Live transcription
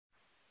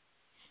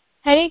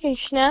Hare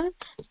Krishna.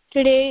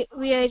 Today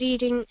we are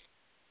reading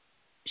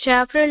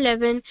chapter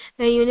 11,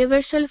 the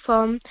universal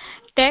form,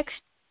 text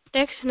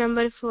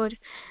number 4.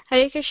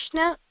 Hare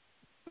Krishna.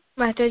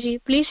 Mataji,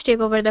 please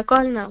take over the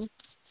call now.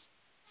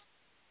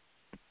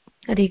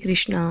 Hare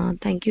Krishna.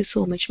 Thank you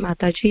so much,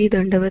 Mataji.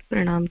 Dandavat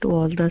pranam to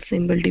all the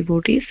assembled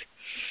devotees.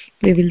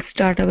 We will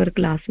start our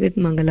class with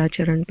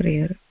Mangalacharan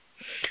prayer.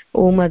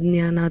 ओम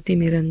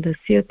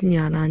अज्ञानातिमिरन्दस्य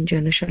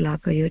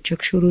ज्ञानाञ्जनशलाकया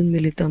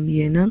चक्षुरुन्मिलितं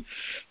येन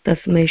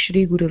तस्मै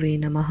श्रीगुरवे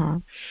नमः।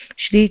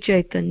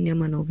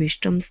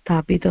 श्रीचैतन्यमनोभीष्टं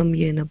स्थापितं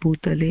येन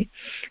भूतले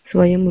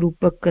स्वयं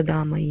रूपः कदा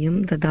मह्यं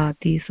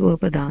ददाति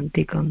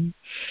स्वपदान्तिकम्।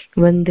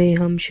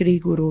 वन्देऽहं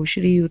श्रीगुरो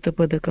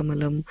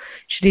श्रीयुतपदकमलं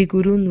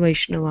श्रीगुरून्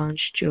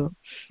वैष्णवांश्च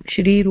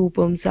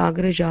श्रीरूपं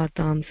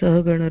सागरजातां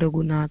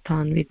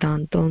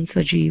सहगणरघुनाथान्वितान्तं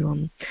सजीवं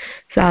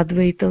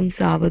साद्वैतं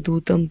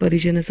सावधूतं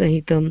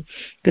परिजनसहितं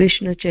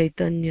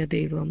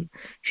कृष्णचैतन्यदेवं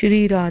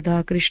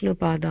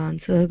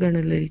श्रीराधाकृष्णपादान्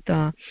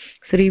सहगणललिता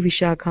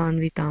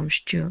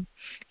श्रीविशाखान्वितांश्च।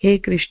 हे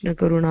कृष्ण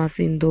करुणा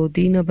सिन्धो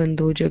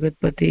दीनबन्धो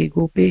जगत्पते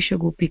गोपेश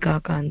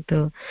गोपिकान्त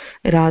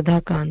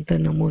राधाकान्त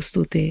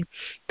नमोऽस्तुते।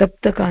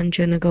 तप्त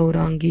काञ्चन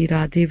गौरांगी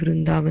राधे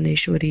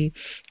वृन्दावनेश्वरी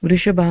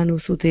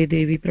वृषभानुसुते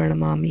देवी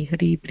प्रणमामि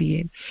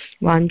हरिप्रिये।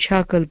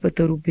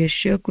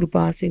 वाञ्छाकल्पतरुभ्यश्च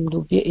कृपा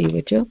सिन्धुभ्य एव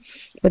च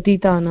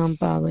पतितानां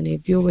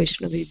पावनेभ्यो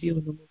वैष्णवेभ्यो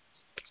नमो।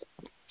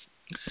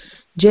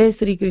 जय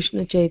श्री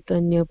कृष्ण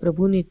चैतन्य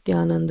प्रभु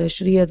नित्यानंद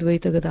श्री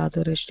अद्वैत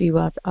गदाधर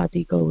श्रीवास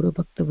आदि गौर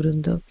भक्त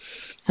वृंद।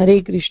 हरे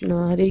कृष्ण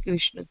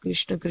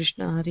कृष्ण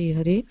कृष्ण हरे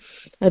हरे,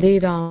 हरे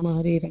Ram Ram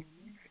Hare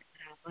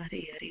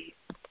Hare.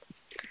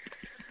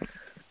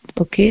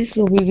 Okay,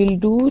 so we will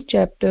do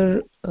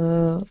chapter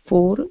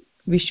 4,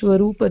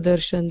 Vishwarupa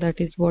Darshan,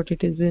 that is what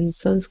it is in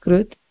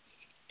Sanskrit,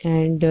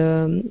 and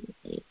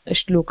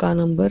shloka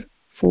number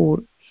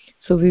 4.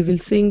 So we will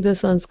sing the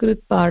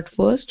Sanskrit part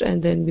first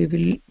and then we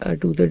will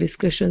do the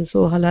discussion.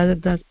 So Haladar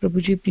Das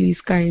Prabhuji,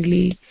 please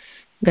kindly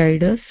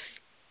guide us.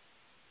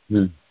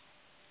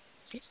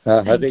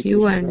 Thank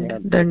you and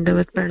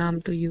Dandavat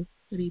Pranam to you.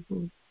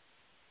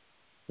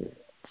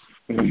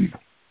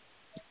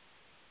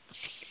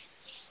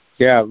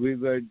 Yeah, we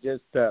were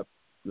just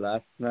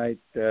last night,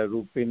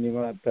 Rupini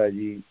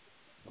Mataji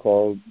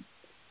called.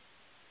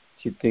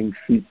 She thinks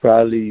you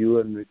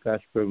and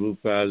Vikas Prabhu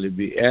probably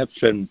be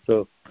absent,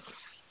 so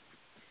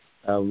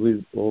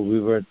we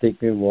were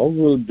thinking what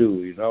we'll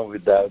do,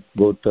 without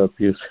both of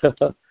you.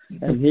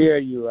 And here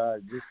you are.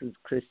 This is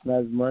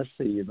Krishna's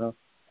mercy,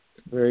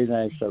 Very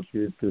nice of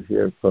you to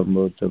hear from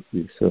both of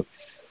you. So,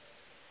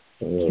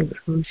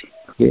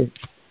 okay.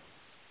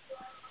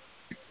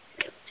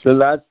 So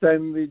last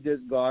time we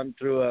just gone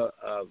through a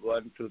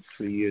 1, 2,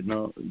 3,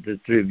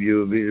 just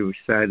review. We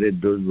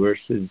recited those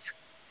verses.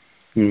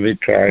 And we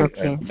tried.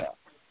 Okay.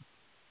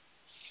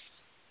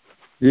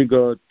 We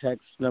go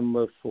text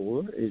number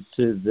 4. It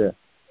says,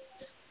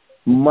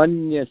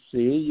 Manyase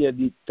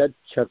yadi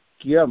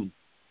tachakyam.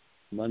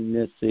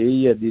 Manyase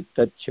yadi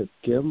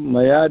tachakyam.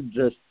 Maya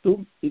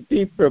drastum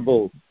iti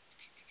prabho.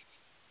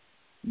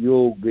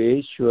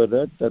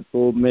 Yogeshwara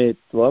tato me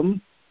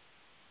tvam.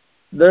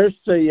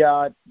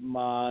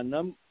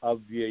 Darsayatmanam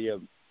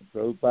avyayam.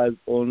 Prabhupada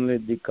only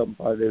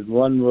decomposed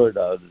one word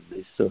out of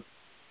this. So,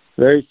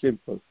 very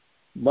simple.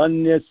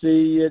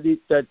 Manyase yadi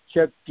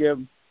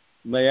tachakyam.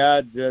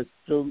 Maya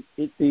drastum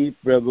iti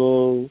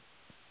prabho.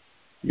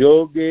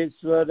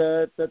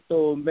 Yogeshwara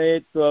tato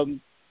me tvam.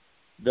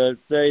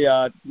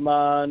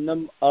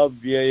 Darsayatmanam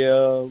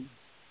avyayam.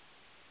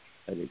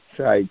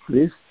 Try,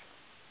 please.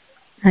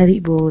 Hari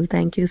Bol.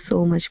 Thank you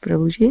so much,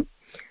 Prabhuji.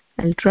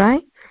 I'll try.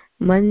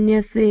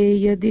 Manyase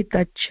yadi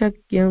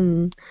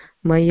tachakyam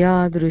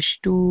maya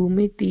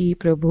drishtumiti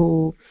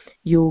prabho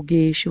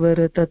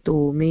yogeshwara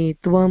tato me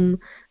tvam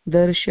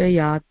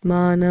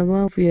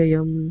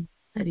darshayatmanavavyayam.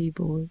 Hari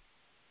Bol.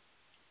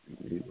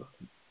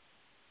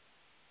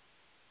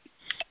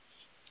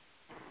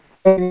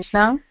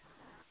 Krishna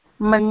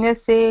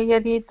मन्यसे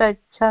यदि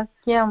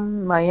तच्छक्यं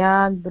मया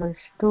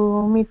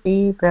द्रष्टुमिति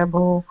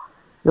प्रभो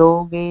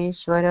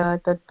योगेश्वर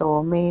ततो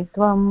मे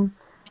त्वं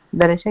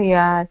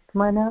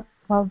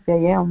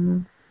दर्शयात्मनमव्ययम्।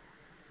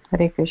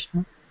 हरे Krishna.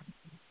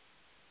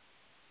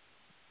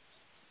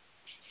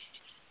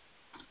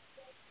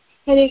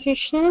 Hare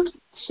Krishna.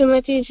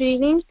 Sumati is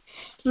reading.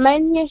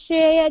 Manyase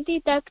yadi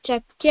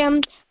takchakyam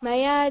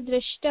maya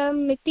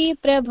drishtam iti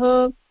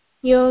prabho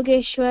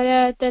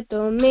Yogeshwara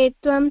tato me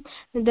tvam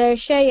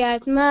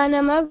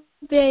darshayatmanam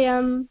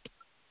avyayam.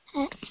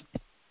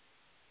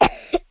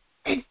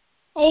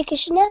 Hare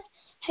Krishna.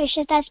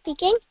 Harshita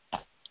speaking.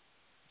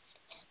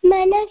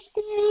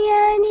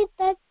 मनस्यानि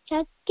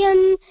तच्छक्यं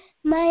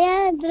मया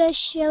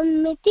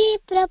दृश्यमिति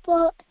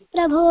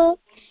प्रभो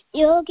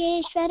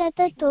योगेश्वर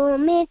ततो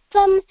मे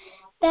त्वं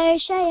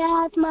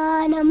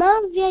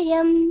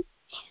दर्शयात्मानमव्ययम्।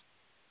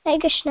 Hare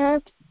Krishna.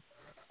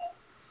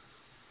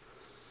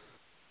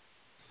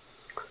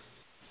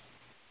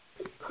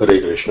 हरे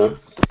कृष्ण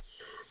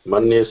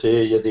मन्यसे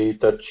यदि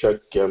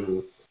तच्छक्यं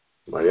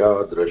मया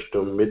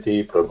द्रष्टुमिति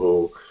प्रभो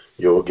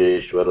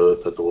योगेश्वर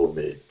ततो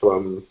मे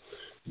त्वं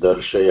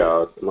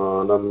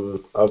दर्शयात्मानम्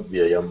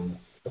अव्ययम्.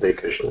 हरे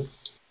Krishna.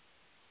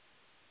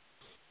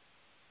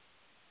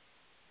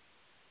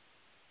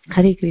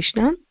 Hare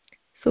Krishna.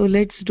 So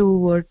let's do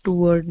word to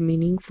word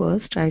meaning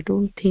first. I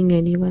don't think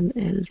anyone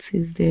else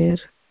is there.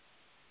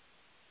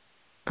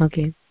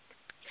 Okay.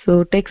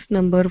 So text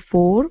number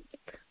 4,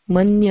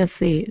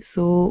 manyase.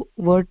 So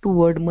word to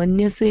word,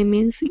 manyase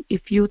means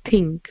if you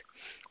think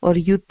or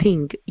you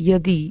think,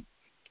 yadi,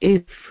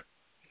 if,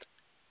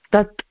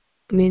 tat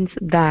means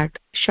that,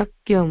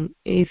 shakyam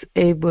is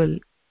able,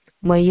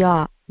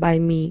 maya by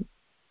me,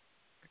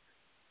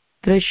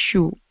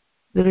 drashu.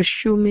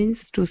 Drashu means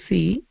to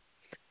see,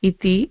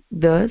 iti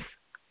thus,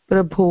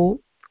 prabho,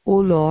 O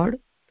Lord,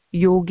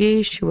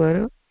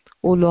 yogeshwar,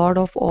 O Lord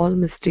of all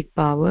mystic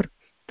power,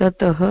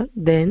 tatah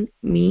then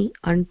me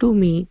unto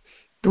me,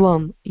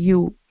 tvam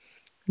you,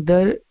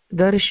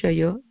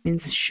 darshaya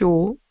means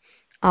show,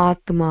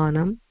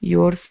 atmanam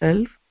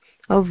yourself,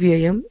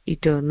 avyayam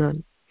eternal.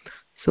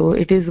 So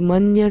it is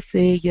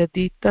manyase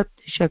yadi tat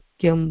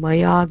shakyam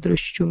maya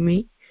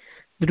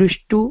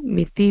drushtu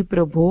miti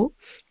prabho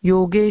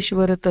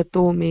yogeshwara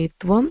tato me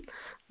tvam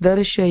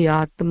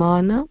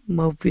darshayatmana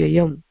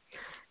mavyayam.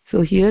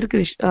 So here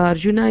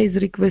Arjuna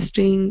is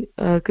requesting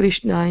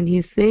Krishna, and he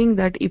is saying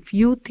that if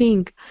you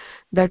think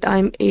that I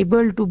am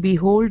able to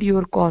behold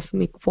your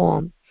cosmic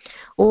form,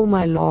 O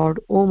my Lord,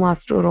 O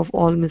Master of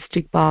all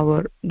mystic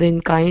power,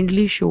 then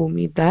kindly show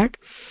me that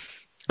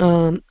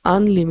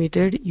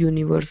unlimited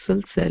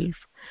universal self.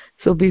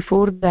 So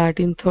before that,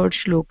 in third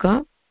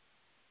shloka,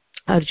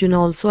 Arjuna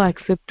also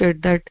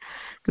accepted that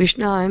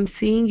Krishna, I am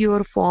seeing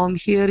your form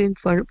here in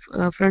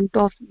front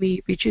of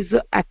me, which is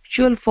the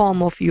actual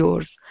form of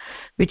yours,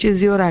 which is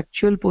your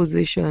actual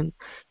position.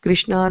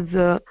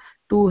 Krishna's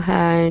two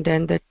hand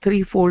and that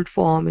threefold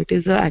form, it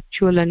is the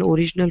actual and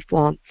original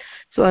form.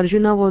 So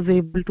Arjuna was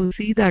able to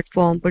see that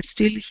form, but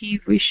still he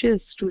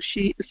wishes to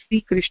see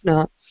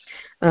Krishna,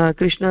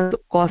 Krishna's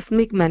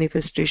cosmic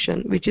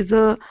manifestation, which is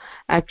a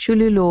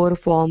actually lower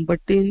form, but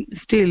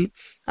still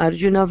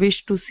Arjuna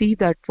wished to see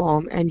that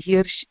form, and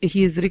here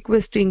he is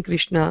requesting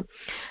Krishna,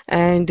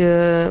 and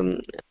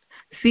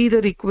see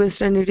the request,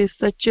 and it is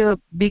such a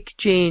big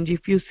change.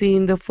 If you see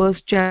in the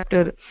first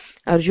chapter,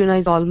 Arjuna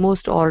is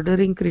almost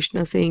ordering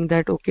Krishna, saying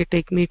that okay,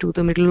 take me to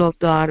the middle of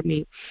the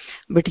army,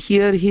 but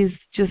here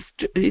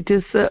it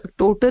is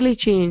totally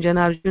changed, and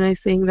Arjuna is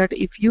saying that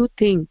if you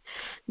think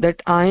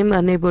that I am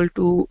unable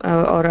to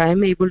or I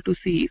am able to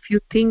see, if you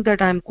think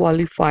that I am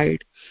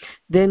qualified,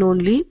 then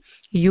only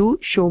you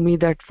show me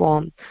that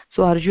form.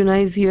 So Arjuna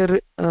is here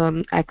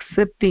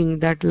accepting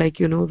that, like,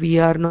 we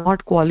are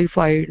not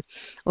qualified,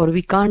 or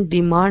we can't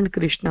demand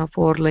Krishna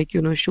for, like,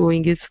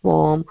 showing his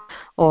form,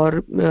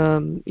 or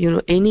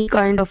any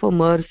kind of a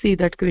mercy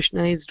that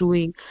Krishna is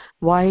doing.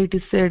 Why it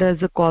is said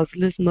as a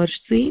causeless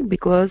mercy?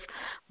 Because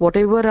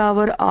whatever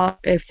our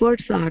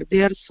efforts are, they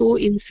are so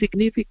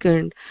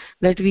insignificant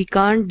that we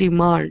can't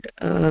demand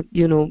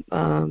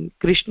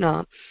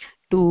Krishna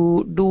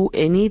to do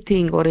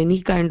anything or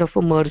any kind of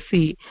a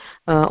mercy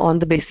on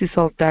the basis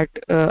of that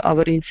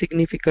our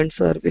insignificant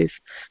service.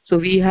 So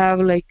we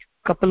have like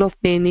couple of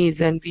pennies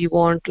and we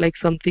want like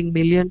something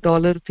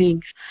 $1,000,000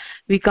 things.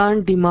 We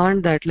can't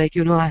demand that, like,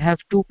 I have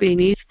 2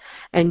 pennies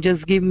and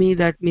just give me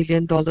that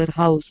 $1,000,000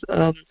 house.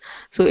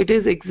 So it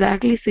is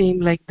exactly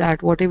same like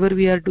that. Whatever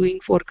we are doing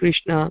for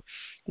Krishna,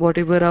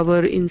 whatever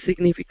our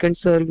insignificant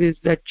service,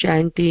 that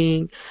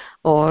chanting,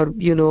 or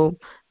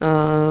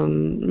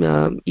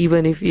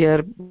even if we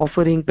are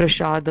offering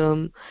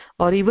prasadam,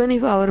 or even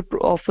if our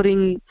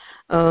offering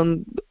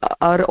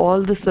are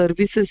all the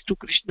services to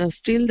Krishna,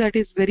 still that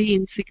is very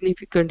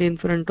insignificant in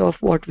front of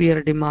what we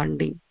are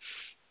demanding.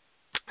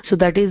 So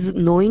that is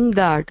knowing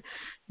that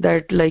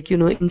like,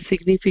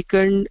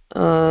 insignificant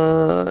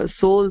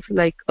souls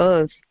like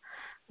us,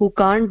 who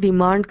can't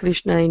demand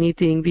Krishna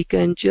anything, we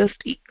can just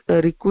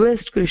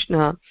request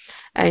Krishna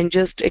and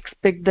just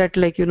expect that,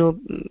 like,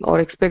 or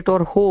expect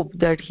or hope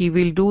that he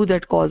will do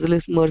that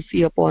causeless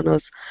mercy upon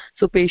us.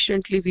 So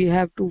patiently we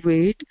have to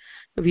wait.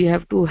 We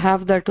have to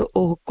have that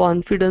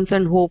confidence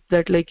and hope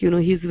that, like,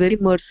 he's very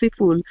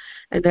merciful,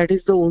 and that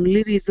is the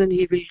only reason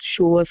he will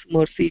show us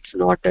mercy. It's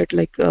not that,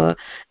 like,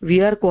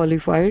 we are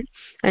qualified.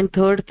 And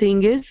third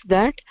thing is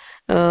that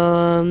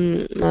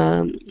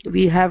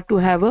we have to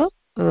have a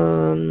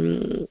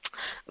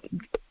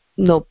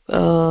no,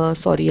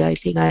 sorry, I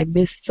think I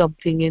missed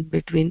something in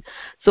between.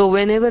 So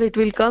whenever it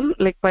will come,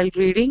 like while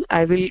reading,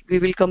 we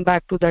will come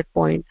back to that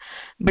point.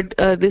 But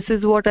this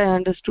is what I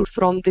understood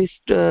from this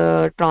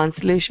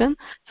translation.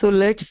 So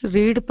let's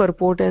read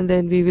purport, and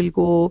then we will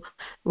go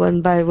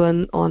one by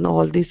one on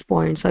all these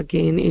points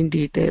again in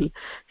detail.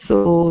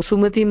 So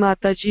Sumati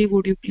Mataji,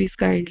 would you please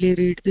kindly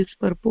read this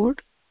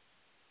purport?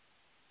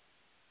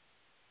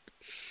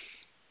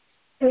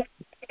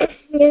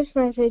 Yes,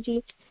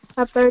 Mataji.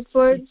 A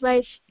purport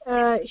by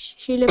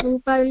Srila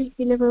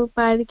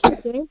Prabhupada ki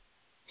jai.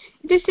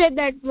 It is said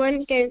that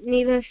one can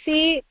neither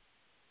see,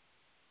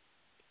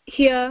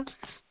 hear,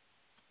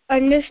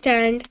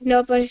 understand,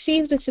 nor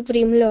perceive the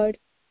Supreme Lord.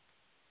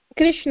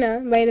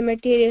 Krishna by the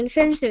material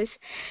senses.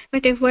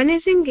 But if one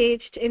is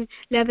engaged in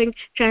loving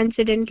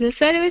transcendental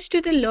service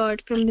to the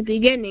Lord from the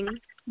beginning,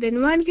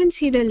 then one can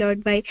see the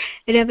Lord by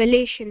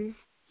revelation.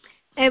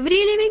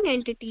 Every living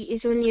entity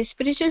is only a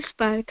spiritual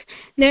spark,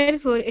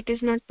 therefore it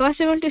is not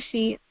possible to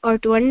see or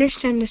to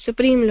understand the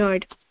Supreme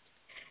Lord.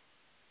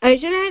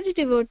 Arjuna as a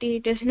devotee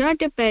does not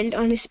depend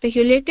on his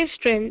speculative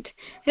strength.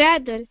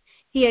 Rather,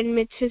 he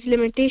admits his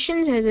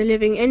limitations as a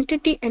living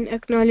entity and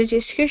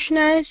acknowledges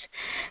Krishna's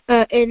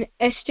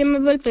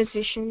inestimable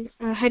position.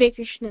 Hare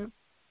Krishna.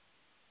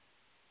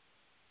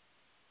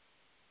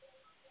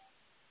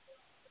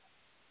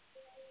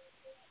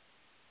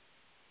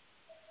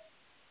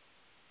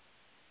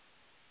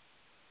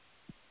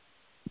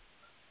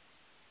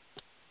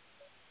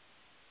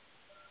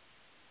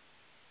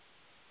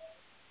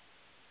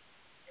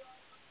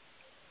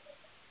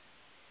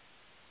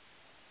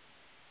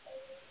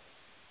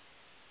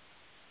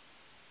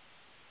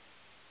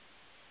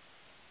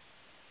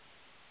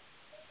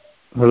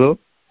 Hello?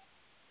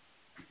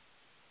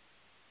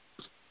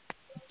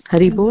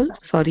 Hari Bol.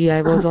 Sorry,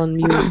 I was on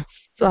mute.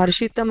 So,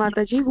 Arshita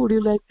Mataji, would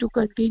you like to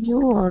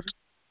continue or?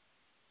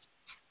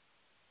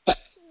 Yes,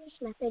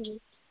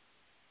 Mataji.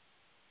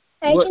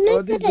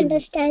 Arjuna could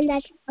understand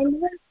that.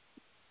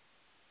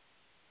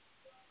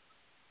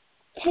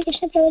 Hare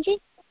Krishna, Prabhuji.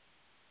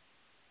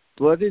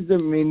 What is the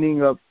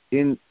meaning of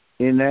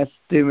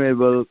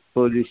inestimable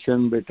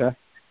position, beta?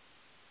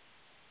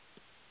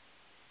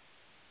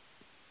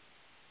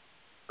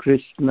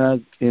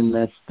 Krishna's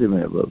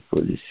inestimable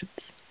position.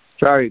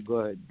 Sorry, go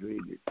ahead,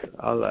 read it.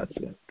 I'll ask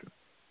you after.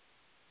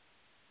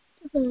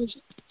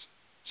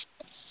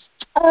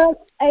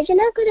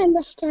 Arjuna could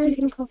understand.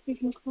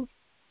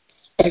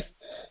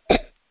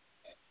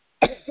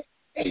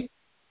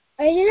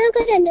 Arjuna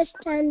could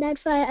understand that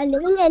for a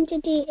living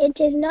entity it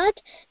is not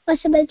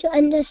possible to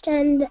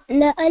understand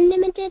the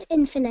unlimited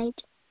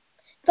infinite.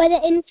 For the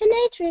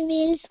infinite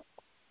reveals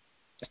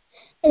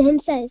in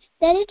himself,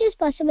 then it is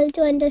possible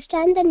to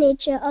understand the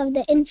nature of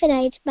the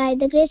infinite by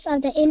the grace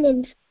of the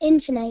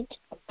infinite.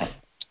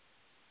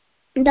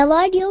 The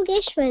word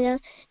Yogeshwara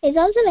is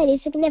also very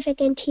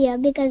significant here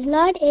because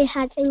Lord A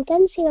has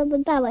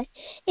inconceivable power.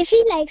 If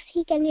he likes,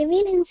 he can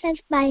reveal himself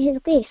by his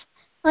grace,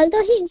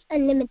 although he is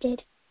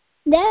unlimited.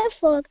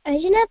 Therefore,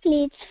 Arjuna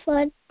pleads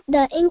for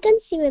the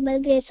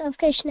inconceivable grace of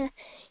Krishna.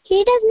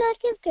 He does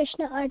not give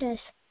Krishna orders.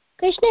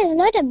 Krishna is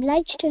not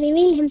obliged to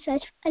reveal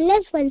himself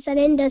unless one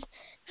surrenders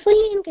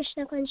fully in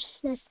Krishna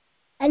consciousness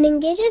and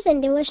engages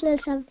in devotional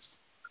service.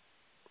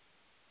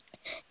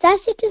 Thus,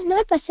 it is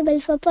not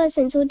possible for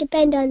persons who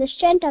depend on the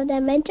strength of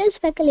their mental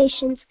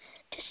speculations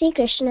to see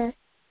Krishna.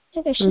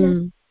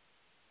 Krishna.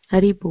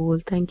 Hari Bol,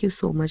 thank you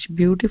so much.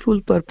 Beautiful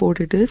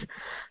purport it is.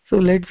 So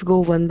let's go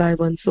one by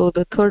one. So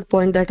the third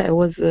point that I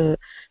was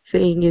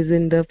saying is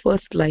in the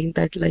first line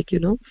that, like,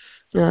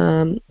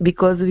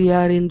 because we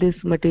are in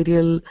this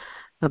material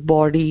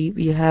body,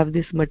 we have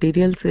this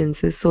material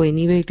senses. So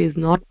anyway, it is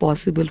not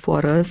possible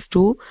for us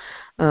to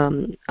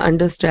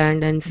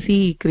understand and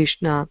see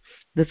Krishna,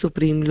 the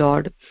Supreme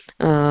Lord.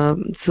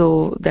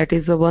 So that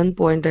is the one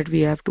point that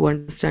we have to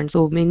understand.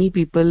 So many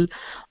people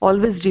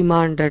always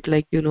demand that,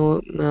 like,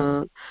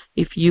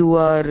 if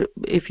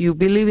you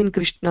believe in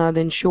Krishna,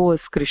 then show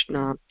us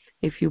Krishna.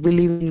 If you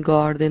believe in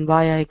God, then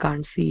why I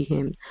can't see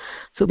him?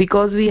 So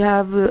because we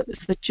have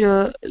such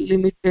a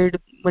limited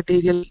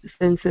material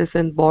senses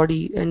and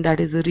body, and that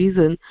is the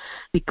reason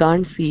we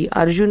can't see.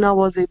 Arjuna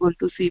was able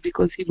to see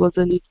because he was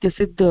a Nitya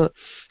Siddha,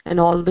 and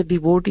all the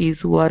devotees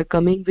who are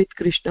coming with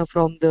Krishna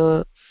from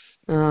the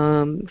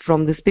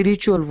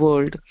spiritual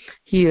world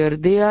here,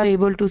 they are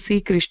able to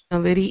see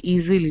Krishna very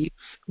easily.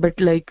 But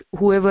like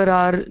whoever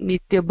are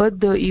Nitya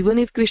Baddha, even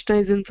if Krishna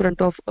is in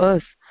front of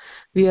us,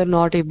 we are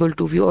not able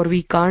to view, or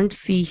we can't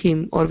see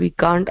him, or we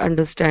can't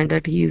understand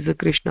that he is a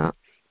Krishna.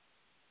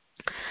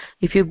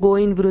 If you go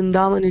in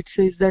Vrindavan, it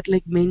says that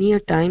like many a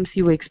times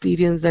you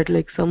experience that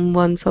like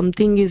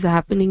something is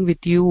happening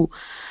with you,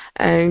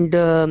 and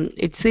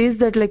it says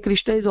that like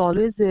Krishna is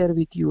always there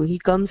with you. He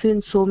comes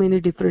in so many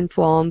different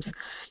forms.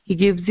 He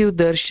gives you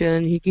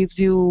darshan, he gives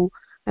you,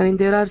 I mean,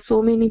 there are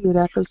so many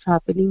miracles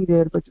happening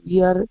there, but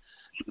we are,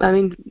 I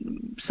mean,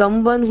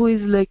 someone who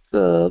is like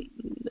baddha,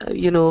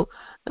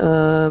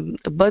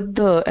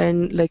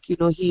 and like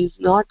he is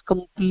not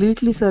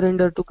completely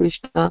surrendered to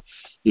Krishna,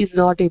 he is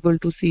not able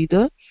to see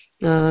the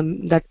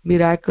that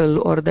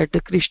miracle or that the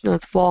Krishna's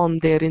form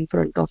there in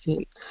front of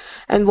him.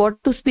 And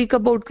what to speak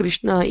about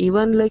Krishna,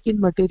 even like in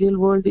material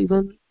world,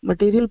 even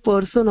material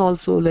person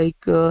also, like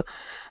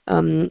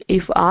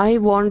if I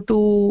want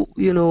to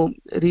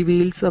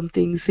reveal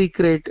something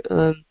secret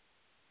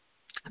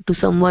to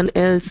someone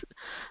else,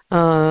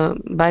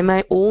 by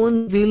my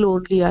own will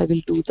only I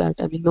will do that.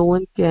 I mean, no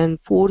one can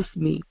force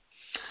me.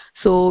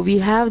 So we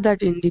have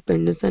that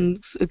independence,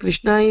 and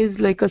Krishna is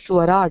like a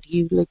Swarat.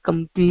 He is like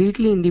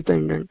completely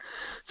independent.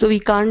 So we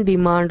can't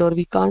demand or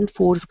we can't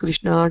force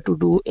Krishna to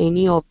do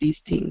any of these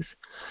things.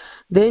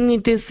 Then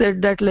it is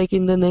said that, like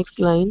in the next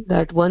line,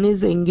 that one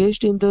is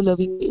engaged in the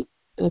loving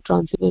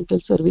transcendental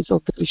service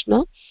of the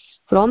Krishna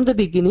from the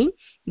beginning,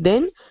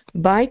 then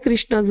by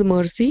Krishna's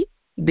mercy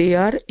they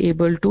are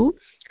able to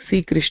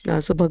see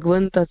Krishna. So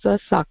Bhagwantacha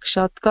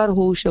sakshatkar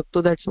hoऊ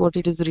शकतो. That's what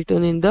it is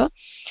written in the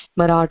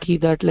Marathi,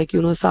 that like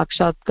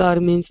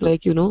sakshatkar means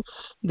like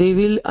they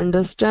will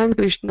understand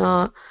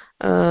Krishna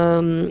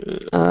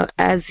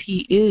as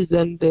he is,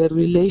 and their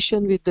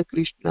relation with the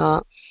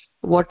Krishna,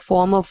 what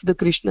form of the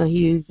Krishna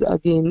he is.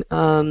 Again,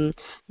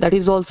 that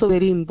is also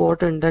very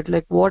important, that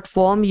like what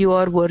form you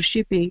are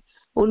worshipping,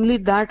 only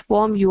that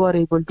form you are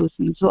able to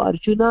see. So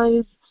Arjuna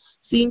is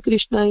seeing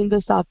Krishna in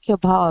the Sakhya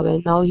Bhav,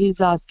 and now he is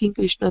asking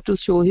Krishna to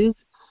show his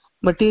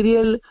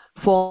material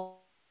form.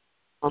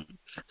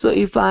 So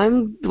if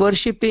I'm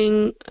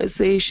worshipping,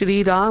 say,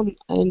 Shri Ram,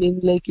 and in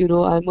like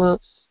I'm a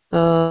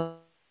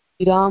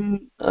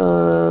Ram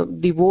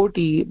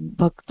devotee,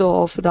 bhakta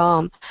of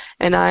Ram,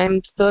 and I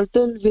am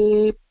certain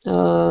way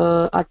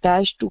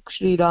attached to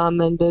Shri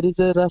Ram, and there is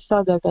a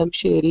rasa that I'm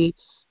sharing,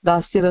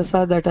 dasya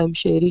rasa that I'm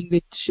sharing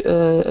with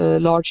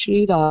Lord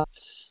Shri Ram,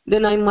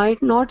 then I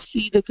might not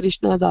see the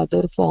Krishna's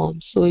other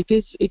forms. So it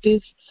is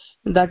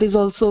that is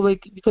also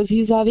like, because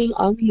he's having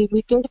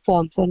unlimited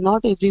forms, and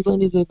not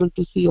everyone is able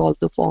to see all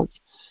the forms.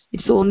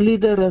 It's only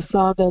the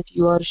rasa that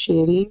you are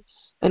sharing,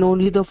 and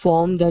only the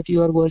form that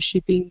you are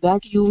worshipping,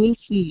 that you will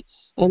see,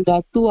 and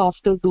that too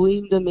after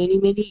doing the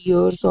many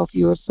years of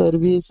your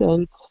service.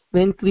 And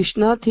when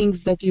Krishna thinks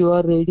that you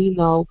are ready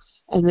now,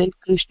 and when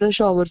Krishna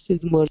showers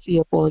his mercy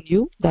upon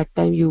you, that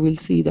time you will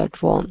see that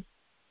form.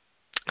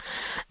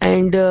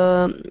 And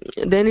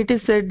then it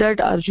is said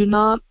that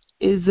Arjuna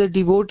is a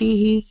devotee.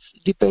 He is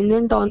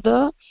dependent on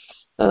the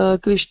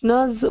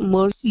Krishna's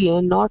mercy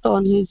and not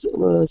on his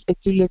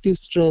speculative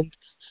strength.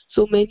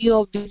 So many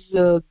of these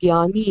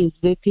jnanis,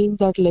 they think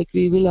that like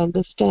we will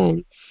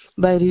understand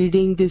by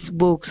reading these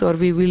books, or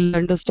we will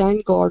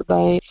understand God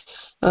by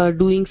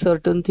doing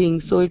certain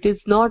things. So it is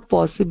not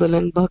possible,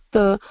 and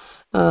bhakta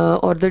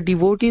or the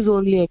devotees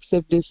only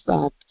accept this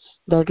fact,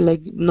 that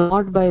like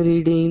not by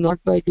reading,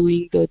 not by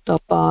doing the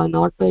tapa,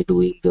 not by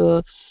doing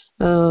the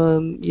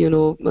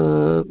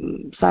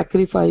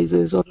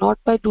sacrifices, or not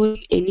by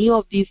doing any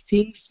of these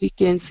things we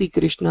can see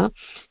Krishna,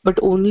 but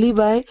only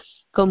by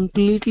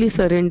completely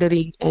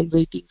surrendering and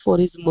waiting for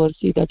his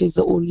mercy. That is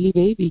the only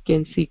way we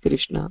can see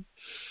Krishna.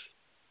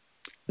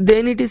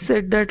 Then it is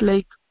said that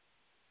like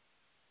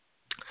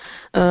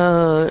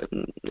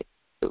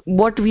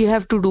what we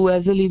have to do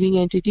as a living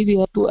entity, we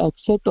have to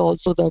accept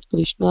also that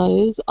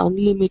Krishna is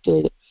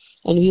unlimited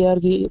and we are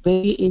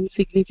very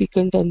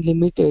insignificant and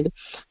limited.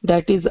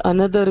 That is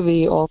another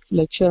way of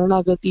like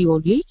Sharanagati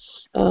only,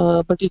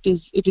 but it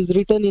is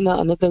written in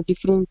another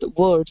different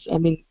words. I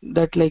mean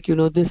that like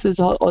this is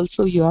how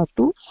also you have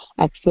to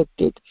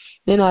accept it.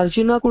 Then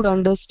Arjuna could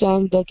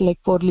understand that like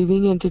for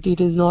living entity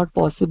it is not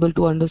possible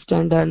to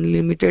understand the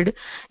unlimited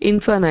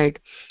infinite.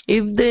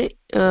 If the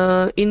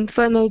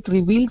infinite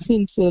reveals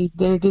himself,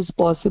 then it is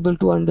possible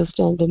to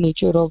understand the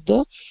nature of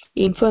the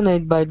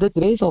infinite by the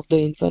grace of the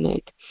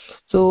infinite.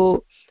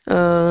 So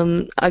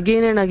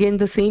again and again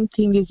the same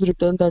thing is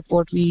written, that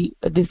what we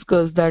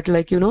discussed, that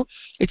like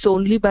it's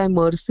only by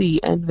mercy,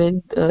 and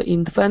when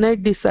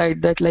infinite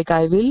decide that like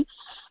I will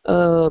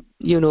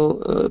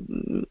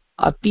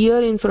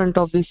appear in front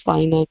of these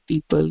finite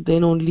people,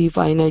 then only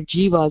finite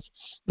jivas,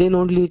 then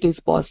only it is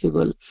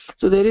possible.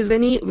 So there is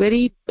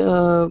very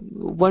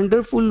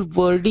wonderful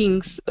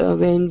wordings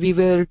when we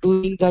were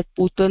doing that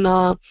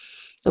Putana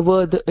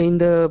word in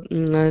the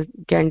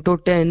Canto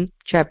 10,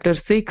 Chapter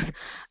 6,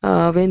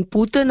 when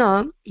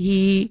Putana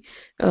he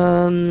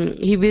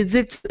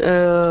visits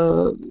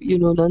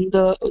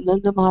Nanda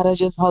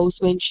Maharaj's house.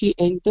 When she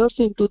enters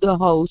into the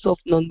house of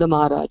Nanda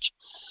Maharaj,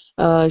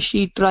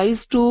 she tries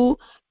to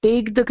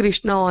take the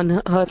Krishna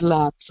on her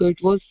lap. So it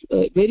was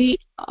very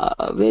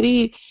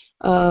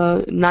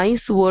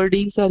nice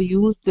wordings are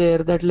used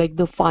there, that like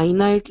the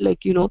finite, like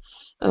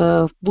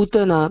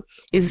Putana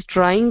is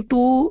trying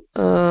to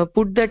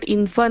put that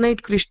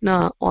infinite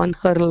Krishna on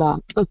her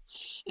lap.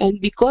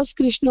 And because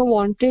Krishna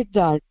wanted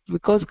that,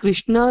 because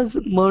Krishna's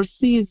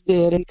mercy is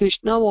there, and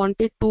Krishna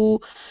wanted to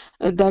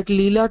that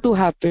Leela to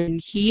happen,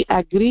 he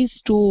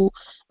agrees to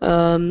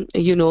his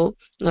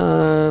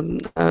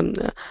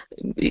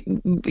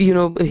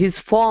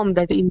form,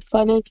 that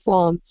infinite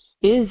form,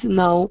 is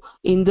now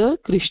in the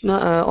Krishna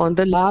on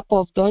the lap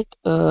of that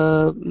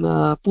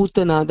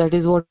Putana. That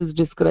is what is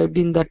described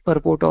in that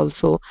purport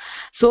also.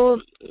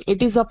 So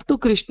it is up to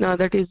Krishna,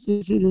 that is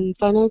his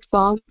infinite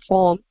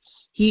form.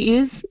 He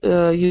is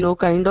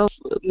kind of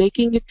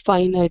making it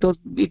finite, or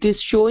it is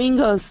showing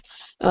us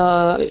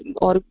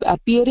or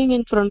appearing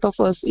in front of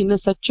us in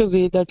such a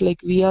way that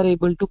like we are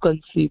able to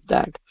conceive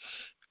that.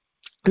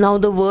 Now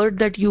the word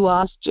that you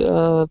asked,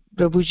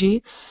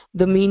 Prabhuji,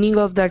 the meaning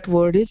of that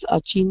word is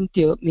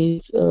achintya.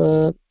 Means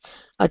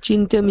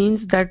achintya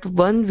means that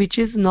one which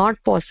is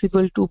not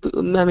possible to,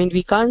 I mean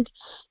we can't,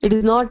 it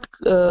is not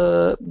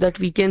that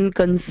we can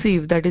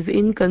conceive, that is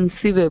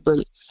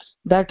inconceivable.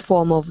 that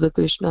form of the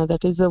Krishna.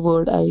 That is a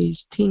word. I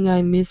think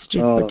I missed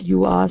it, but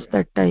you asked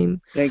that time.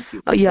 Thank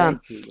you. Yeah,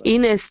 Thank you.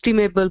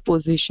 inestimable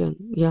position.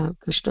 Yeah,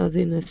 Krishna's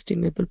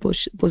inestimable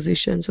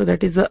position. So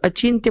that is a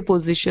achintya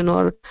position,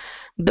 or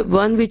the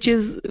one which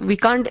is, we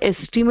can't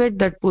estimate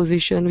that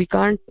position. We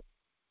can't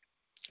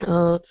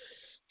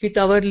with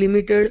our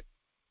limited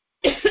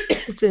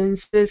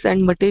senses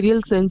and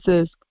material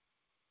senses,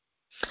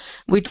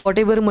 with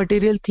whatever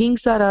material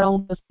things are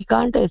around us, we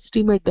can't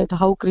estimate that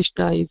how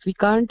Krishna is.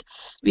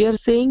 We are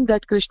saying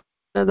that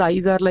Krishna's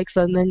eyes are like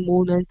sun and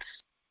moon and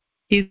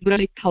his breath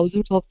like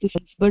thousands of the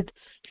suns, but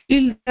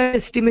still that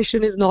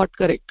estimation is not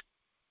correct.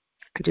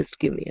 Just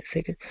give me a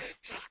second.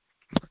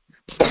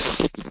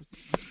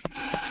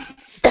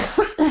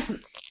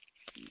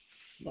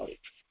 Sorry.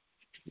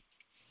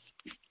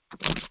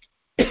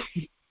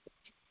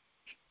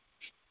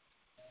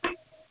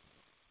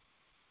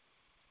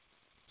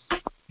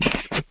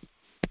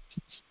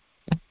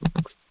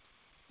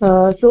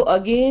 So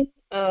again,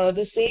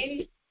 the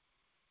same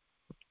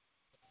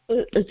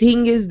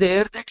thing is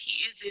there, that he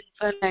is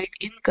infinite,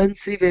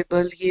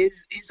 inconceivable, he is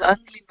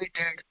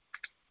unlimited,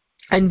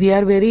 and we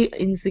are very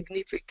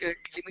insignificant,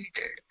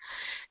 limited.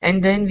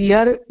 And then we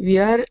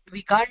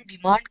can't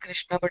demand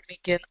Krishna, but we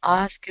can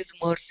ask his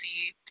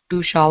mercy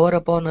to shower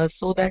upon us,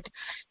 so that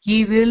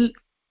he will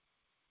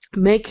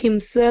make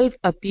himself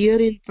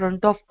appear in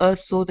front of us,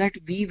 so that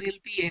we will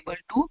be able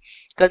to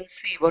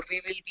conceive, or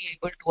we will be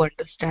able to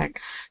understand.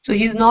 So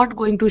he is not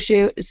going to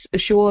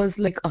show us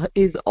like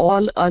his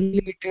all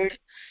unlimited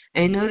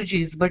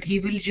energies, but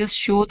he will just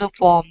show the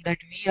form that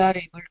we are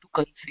able to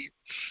conceive.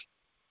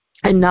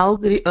 And now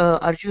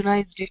Arjuna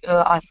is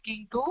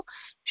asking to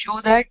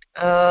show that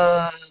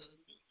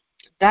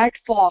that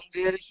form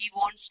where he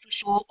wants to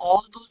show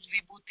all those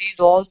vibhutis,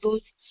 all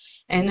those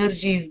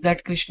energies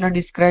that Krishna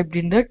described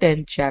in the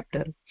 10th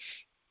chapter.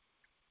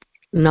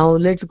 Now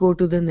let's go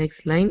to the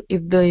next line.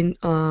 If the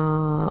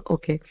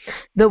okay,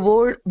 the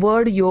word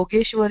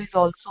Yogeshwar is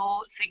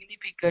also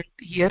significant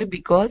here,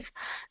 because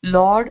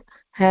Lord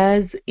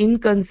has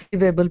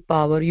inconceivable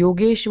power.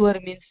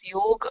 Yogeshwar means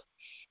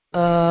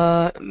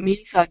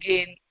means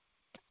again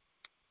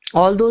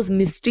all those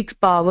mystic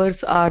powers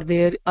are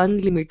there,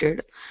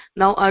 unlimited.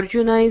 Now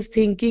Arjuna is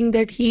thinking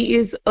that he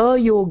is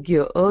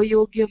ayogya.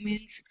 Ayogya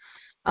means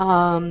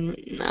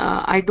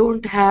I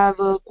don't have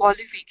a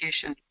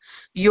qualification.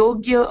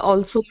 Yogya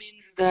also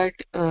means that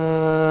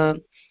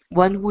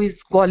one who is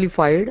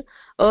qualified.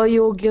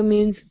 Ayogya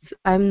means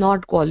I'm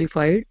not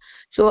qualified.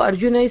 So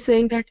Arjuna is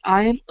saying that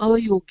I am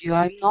ayogya,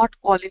 I'm not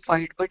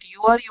qualified, but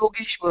you are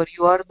Yogeshwar.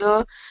 You are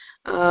the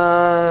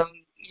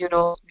you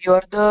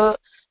are the,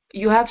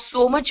 you have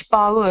so much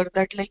power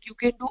that like you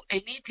can do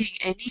anything,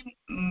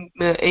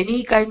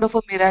 any kind of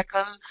a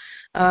miracle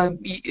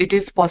it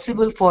is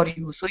possible for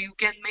you. So you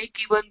can make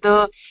even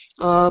the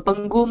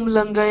pangum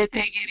langayate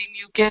girim,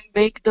 you can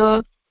make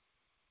the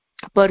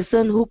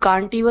person who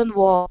can't even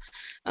walk,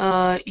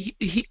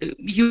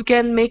 you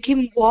can make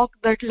him walk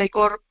that, like,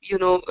 or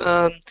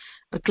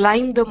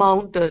climb the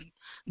mountain.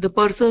 The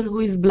person who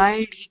is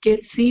blind, he can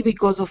see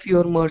because of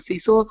your mercy.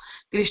 So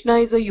Krishna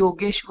is a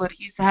Yogeshwar.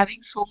 He is having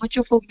so much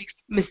of a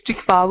mystic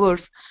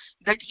powers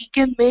that he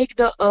can make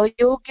the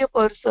ayogya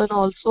person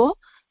also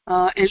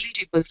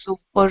eligible. So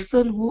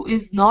person who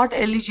is not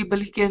eligible,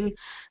 he can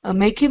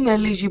make him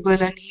eligible,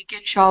 and he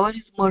can shower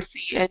his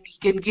mercy, and he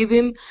can give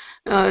him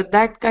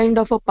that kind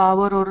of a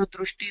power or a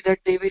drushti, that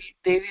they will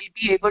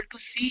be able to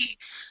see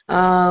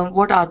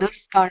what others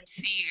can't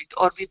see it,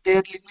 or with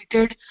their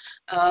limited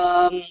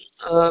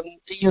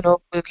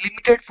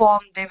limited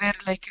form, they were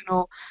like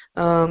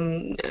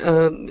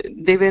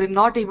they were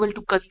not able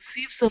to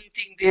conceive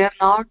something. They are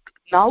not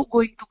now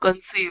going to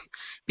conceive,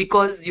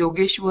 because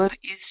Yogeshwar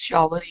is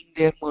showering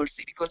their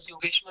mercy, because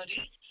Yogeshwar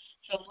is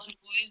someone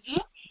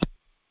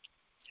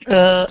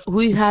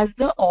who has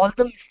the all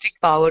the mystic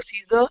powers.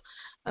 He's the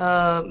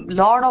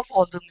lord of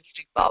all the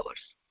mystic powers.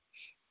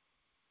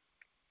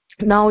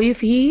 Now if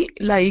he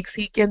likes,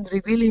 he can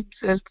reveal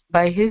himself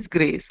by his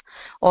grace,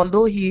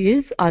 although he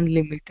is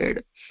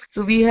unlimited.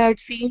 So we had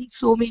seen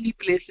so many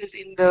places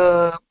in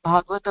the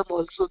Bhagavatam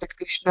also that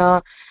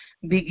Krishna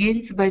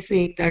begins by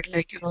saying that,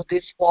 like,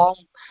 this form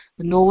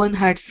no one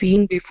had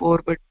seen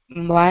before, but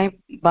by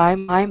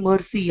my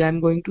mercy I'm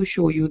going to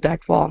show you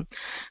that form.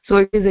 So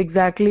it is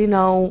exactly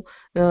now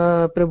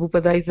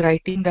Prabhupada is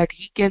writing that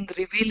he can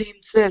reveal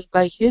himself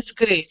by his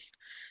grace,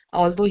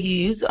 although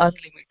he is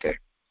unlimited.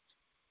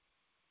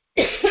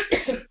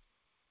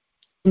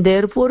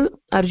 Therefore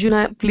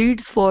Arjuna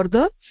pleads for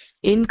the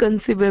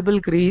inconceivable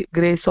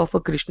grace of a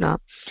Krishna.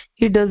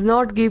 He does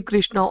not give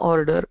Krishna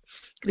order.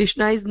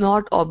 Krishna is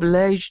not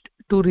obliged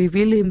to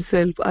reveal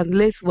himself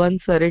unless one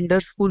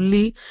surrenders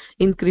fully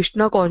in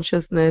Krishna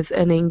consciousness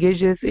and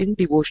engages in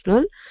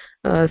devotional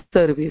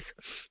service.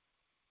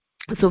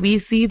 So we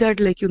see that,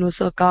 like,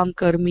 Sakam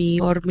Karmi,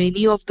 or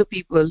many of the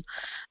people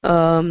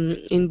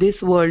in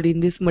this world, in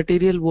this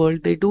material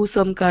world, they do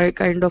some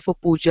kind of a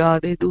puja,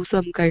 they do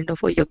some kind of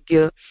a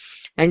yajna,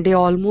 and they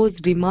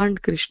almost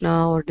demand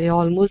Krishna, or they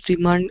almost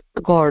demand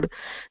God,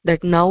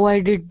 that now I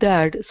did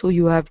that, so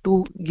you have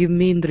to give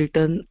me in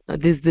return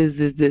this.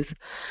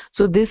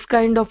 So this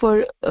kind of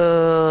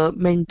a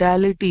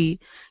mentality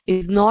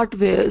is not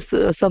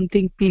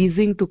something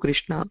pleasing to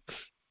Krishna.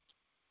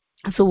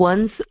 So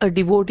once a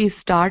devotee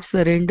starts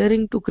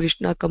surrendering to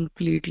Krishna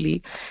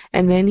completely,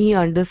 and when he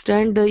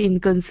understands the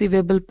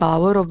inconceivable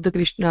power of the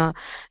Krishna,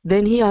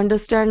 then he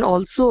understands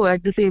also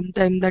at the same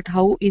time that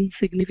how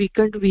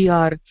insignificant we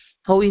are,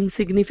 how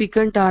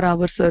insignificant are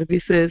our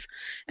services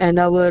and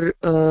our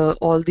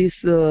all these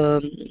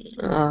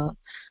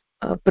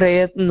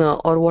prayatna,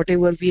 or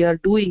whatever we are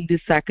doing,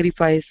 these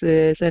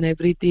sacrifices and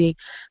everything,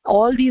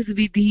 all these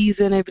vidhis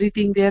and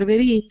everything, they are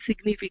very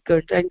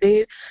insignificant, and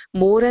they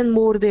more and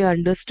more they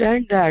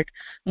understand that,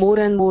 more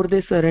and more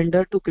they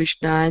surrender to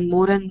Krishna, and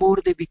more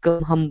they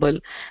become humble.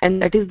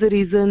 And that is the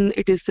reason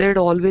it is said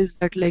always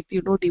that, like,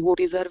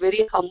 devotees are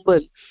very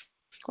humble,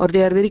 or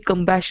they are very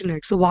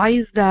compassionate. So why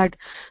is that?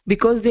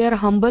 Because they are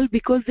humble,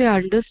 because they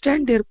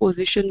understand their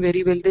position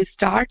very well. They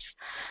start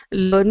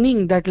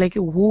learning that, like,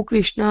 who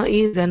Krishna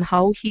is and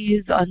how he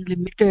is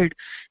unlimited,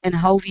 and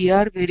how we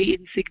are very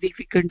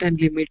insignificant and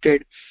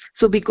limited.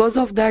 So because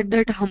of that,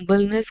 that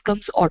humbleness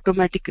comes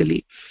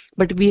automatically.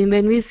 But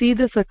when we see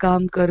the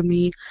sakam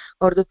karmi,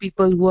 or the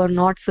people who are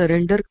not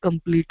surrendered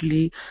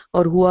completely,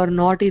 or who are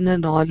not in a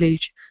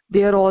knowledge,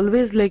 they are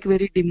always like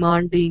very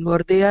demanding, or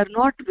they are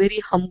not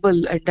very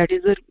humble, and that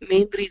is the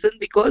main reason,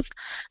 because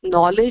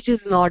knowledge is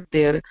not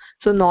there.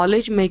 So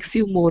knowledge makes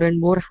you more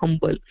and more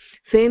humble.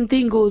 Same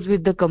thing goes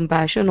with the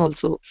compassion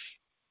also,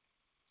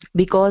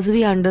 because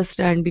we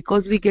understand,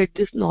 because we get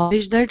this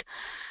knowledge that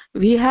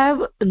we have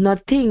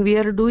nothing, we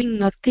are doing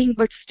nothing,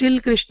 but still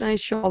Krishna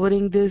is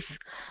showering this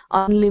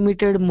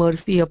unlimited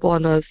mercy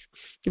upon us.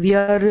 We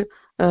are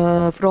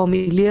from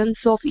millions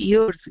of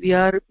years, we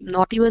are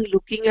not even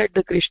looking at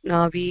the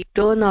Krishna, we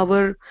turn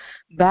our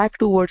back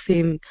towards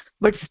him,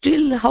 but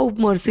still how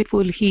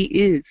merciful he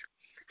is.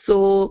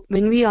 So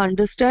when we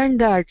understand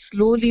that,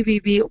 slowly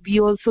we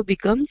also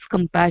becomes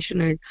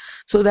compassionate,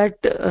 so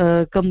that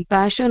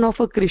compassion of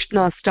a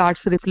Krishna starts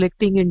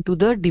reflecting into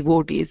the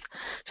devotees.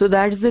 So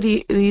that's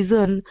the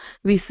reason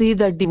we see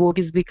that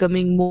devotees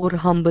becoming more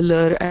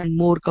humbler and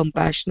more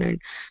compassionate.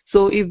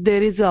 So if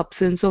there is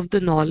absence of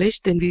the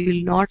knowledge, then we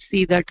will not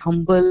see that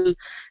humble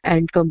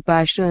and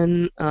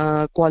compassion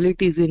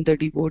qualities in the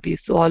devotees.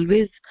 So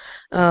always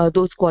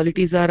those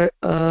qualities are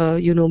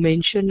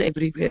mentioned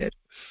everywhere.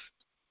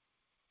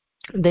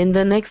 Then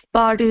the next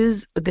part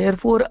is,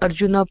 therefore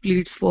Arjuna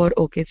pleads for.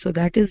 Okay, so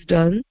that is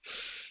done.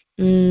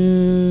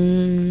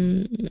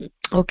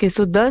 Okay,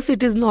 so thus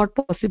it is not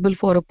possible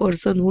for a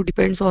person who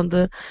depends on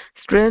the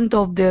strength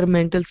of their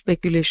mental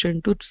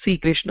speculation to see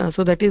Krishna.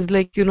 So that is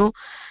like,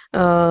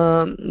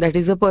 that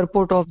is the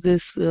purport of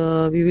this,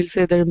 we will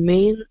say the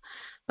main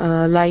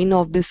line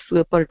of this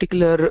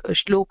particular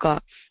shloka,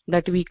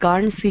 that we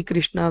can't see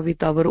Krishna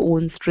with our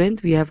own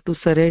strength. We have to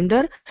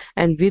surrender,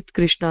 and with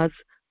Krishna's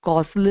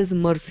causeless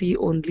mercy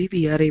only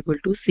we are able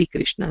to see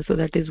Krishna. So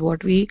that is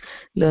what we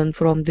learn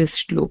from this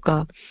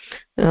shloka.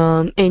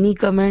 Any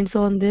comments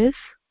on this?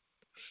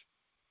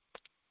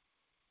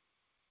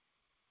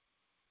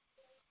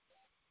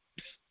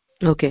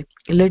 Okay,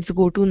 let's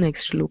go to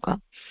next shloka.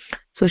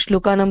 So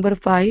shloka number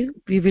 5,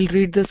 we will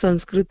read the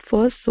Sanskrit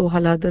first. So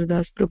Haladhar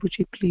Das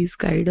Prabhuji, please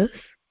guide us.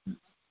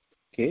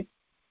 Okay.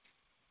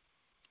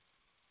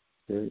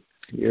 So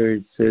here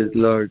it says,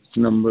 Lord,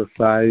 number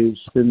 5.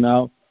 So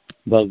now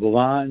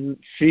Bhagavan,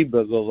 Shri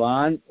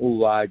Bhagavan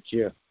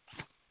Uvacha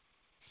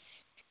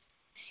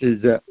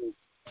is a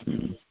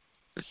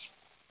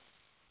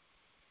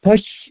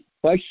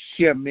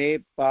Pashya me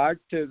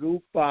Partha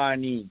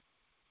Rupani,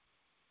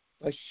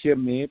 Pashya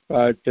me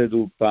Partha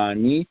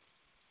Rupani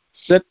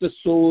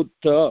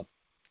Satasota,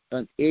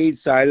 and A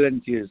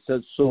silent here,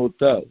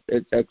 Satsota,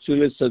 it's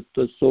actually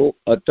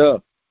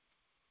Satasota,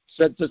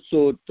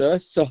 Satasota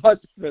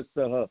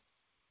Sahasrasaha,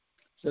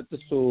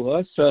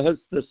 Satasoha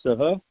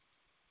Sahasrasaha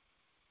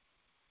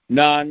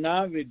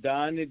Nana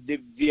Vidani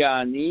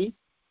Divyani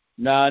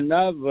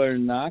Nana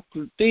Varna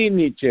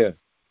Krutini cha,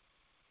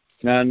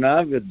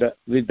 Nana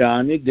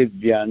Vidani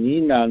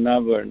Divyani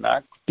Nana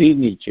Varna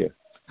Krutini cha.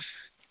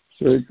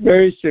 So it's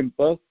very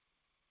simple.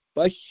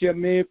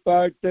 Pashyame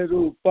Partha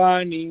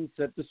Rupani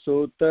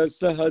Satasota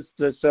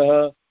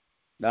Sahasrasaha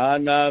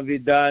Nana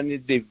Vidani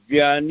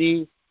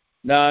Divyani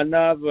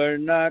Nana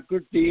Varna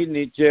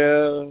Krutini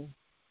cha.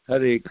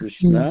 Hare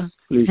Krishna.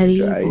 Please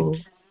try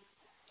it.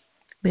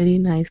 Very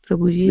nice,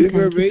 Prabhuji. We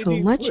Thank were you so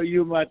much. For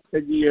you,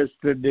 Mataji,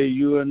 yesterday.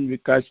 You and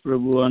Vikas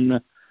Prabhu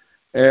on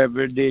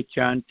every day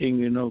chanting,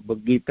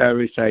 Gita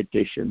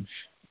recitations.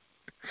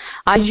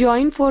 I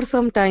joined for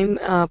some time,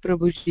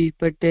 Prabhuji,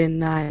 but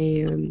then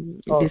I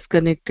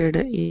disconnected.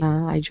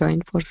 Yeah, I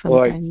joined for some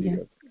time. Yeah.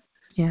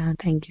 Yeah,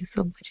 thank you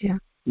so much. Yeah.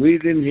 We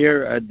didn't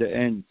hear at the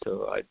end,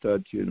 so I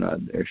thought you're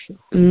not there. So.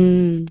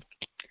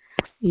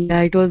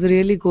 Yeah, it was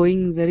really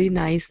going very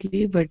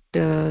nicely, but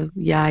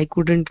yeah, I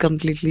couldn't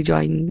completely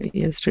join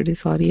yesterday.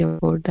 Sorry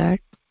about that.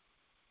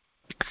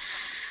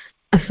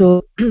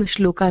 So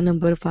shloka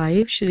number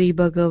 5, Shri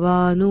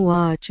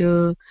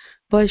Bhagavanuvach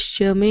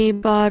Pashya me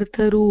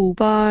partha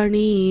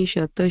rupani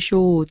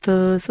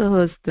shatashotha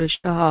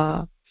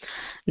sahasrashah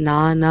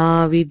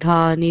Nana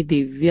vidhani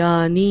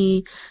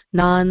divyani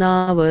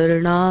Nana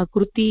varna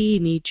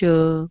krutini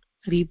cha.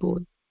 Hari bol.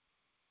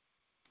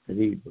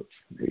 Hari bol,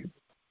 Hari bol.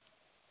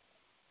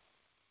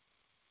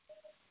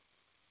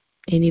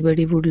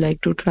 Anybody would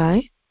like to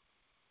try?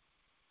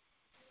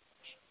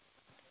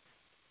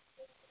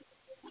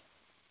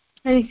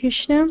 Hare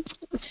Krishna.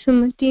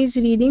 Sumati is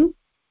reading.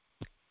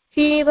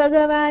 Shri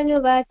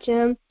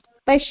Bhagavanuvach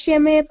पश्य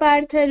मे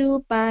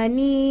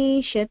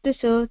पार्थरूपाणि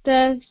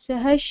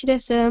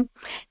शतशोथसहस्रश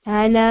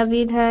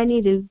नानाविधानि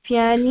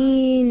दिव्यानि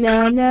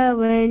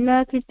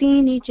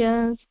नानावर्णाकृतीनि च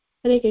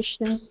Hare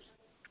Krishna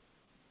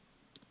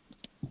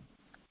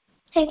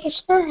Hare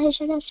Krishna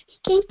Hare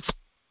speaking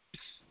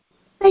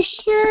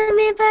पश्य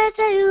मे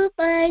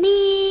पार्थरूपाणि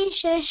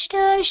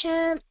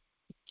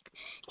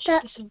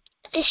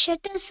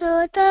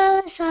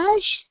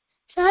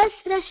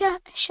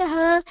सहस्रशः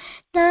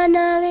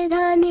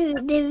नानाविधानि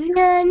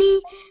दिव्यानि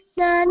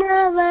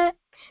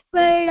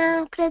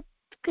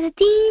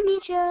नानावर्णाकृतीनि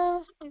च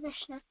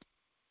कृष्ण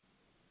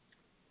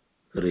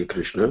हरे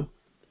कृष्ण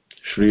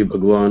श्री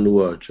भगवान्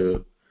उवाच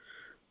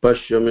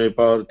पश्य मे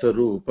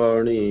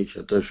पार्थरूपाणि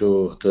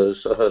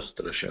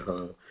शतशोऽथसहस्रशः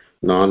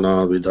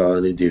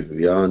नानाविधानि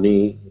दिव्यानि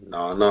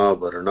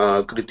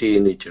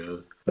नानावर्णाकृतीनि च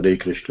Hare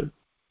Krishna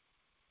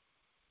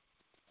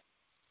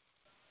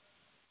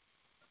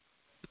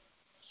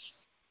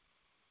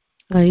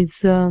Is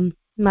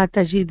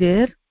Mataji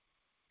there?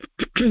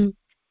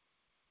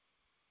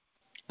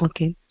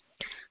 Okay,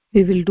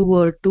 we will do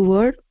word to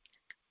word.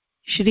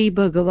 Shri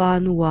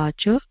Bhagavan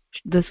Uvacha,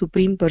 the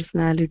Supreme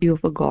Personality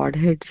of a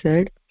Godhead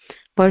said,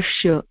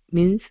 Pashya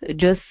means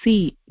just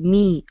see,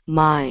 me,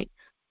 my,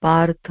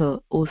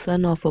 Partha, O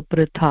son of a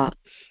Pritha,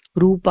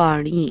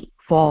 Rupani,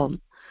 form,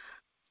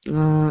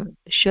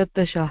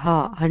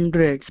 Shatashaha,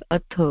 hundreds,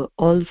 Atha,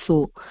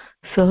 also,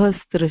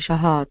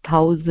 Sahasrashaha,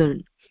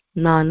 thousand,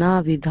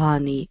 Nana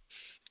Vidhani,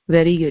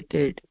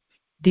 variegated,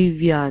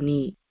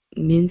 Divyani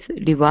means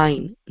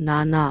divine,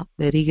 Nana,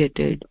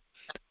 variegated,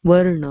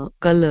 Varna,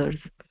 colors,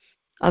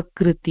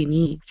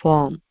 Akritini,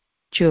 form,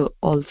 Cha,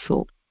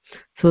 also.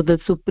 So the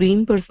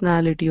Supreme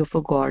Personality of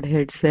a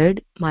Godhead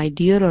said, My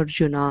dear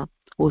Arjuna,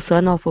 O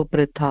son of a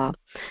Pritha,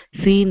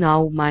 see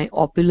now my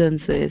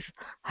opulences,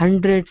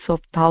 hundreds of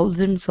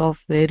thousands of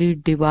very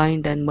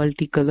divine and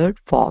multicolored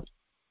forms.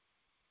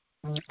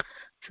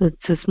 So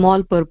it's a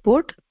small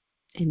purport.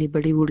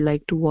 Anybody would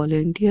like to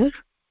volunteer?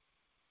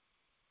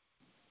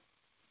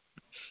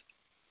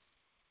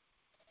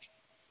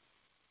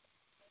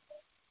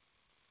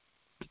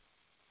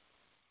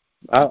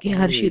 Okay,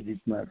 Harshit.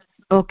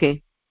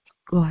 Okay,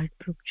 go ahead,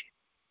 Prabhuji.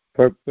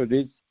 Purport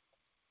is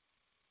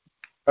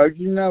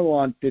Arjuna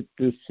wanted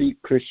to see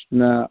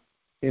Krishna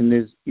in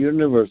his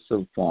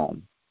universal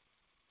form,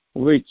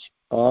 which,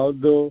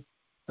 although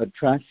a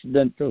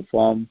transcendental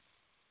form,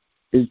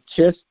 is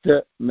just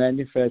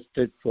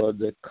manifested for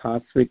the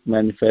cosmic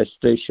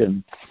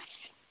manifestation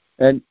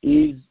and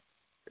is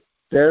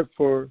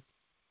therefore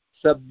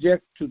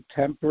subject to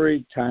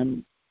temporary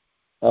time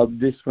of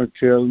this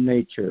material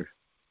nature.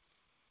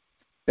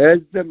 As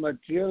the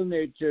material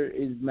nature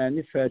is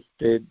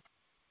manifested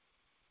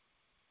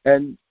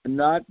and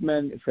not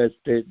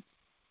manifested,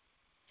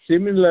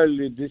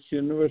 similarly this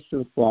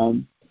universal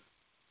form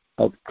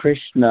of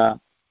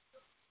Krishna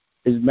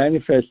is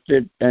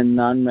manifested and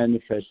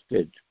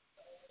non-manifested.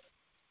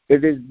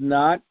 It is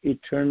not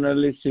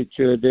eternally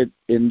situated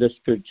in the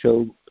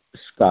spiritual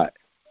sky,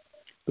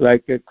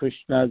 like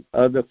Krishna's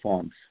other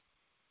forms.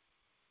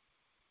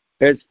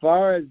 As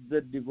far as the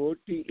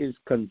devotee is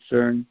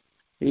concerned,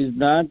 he is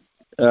not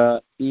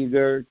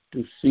eager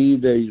to see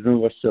the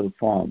universal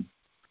form.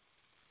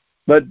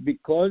 But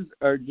because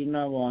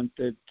Arjuna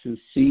wanted to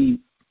see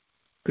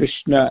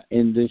Krishna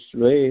in this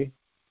way,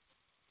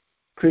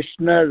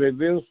 Krishna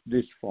reveals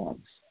these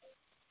forms.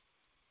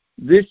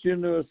 This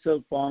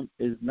universal form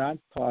is not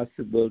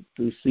possible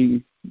to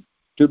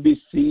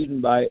be seen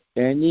by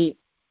any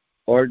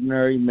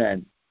ordinary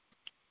man.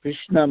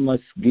 Krishna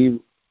must give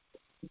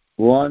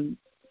one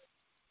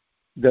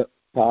the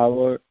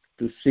power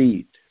to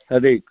see it.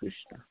 Hare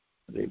Krishna.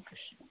 Hare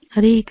Krishna.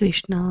 Hare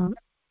Krishna.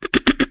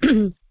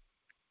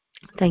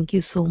 Thank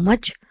you so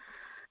much.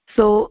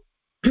 So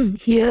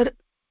here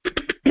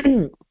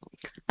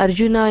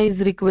Arjuna is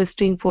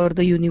requesting for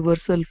the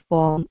universal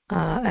form,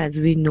 as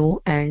we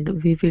know,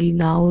 and we will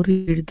now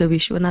read the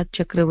Vishwanath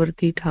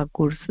Chakravarti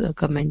Thakur's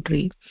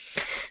commentary.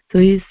 So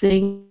he is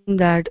saying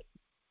that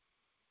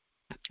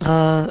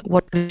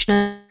what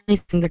Krishna is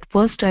saying, that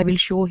first I will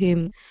show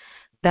him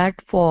that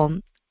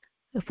form.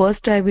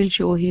 First I will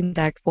show him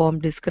that form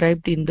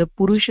described in the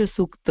Purusha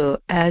Sukta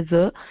as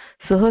a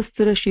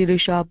Sahasra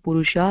Shirisha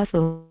Purusha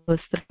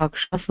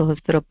Sahasraksha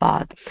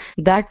Sahasrapad.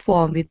 That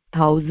form with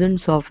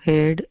thousands of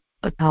head,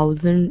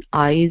 1,000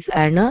 eyes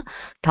and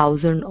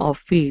 1,000 of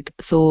feet.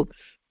 So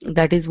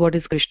That is what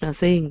is Krishna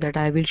saying, that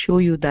I will show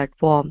you that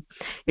form.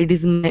 It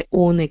is my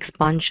own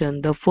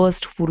expansion, the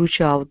first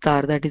Purusha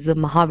avatar, that is the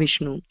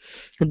Mahavishnu,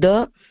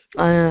 the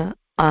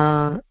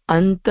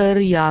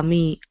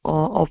Antaryami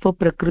of a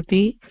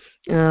Prakriti,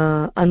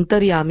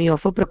 Antaryami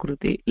of a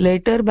Prakriti.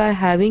 Later, by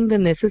having the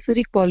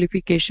necessary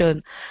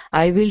qualification,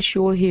 I will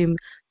show him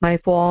my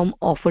form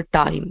of a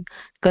time.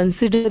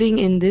 Considering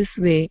in this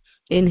way,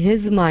 in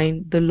his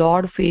mind, the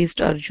Lord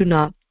faced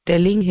Arjuna,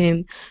 telling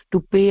him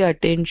to pay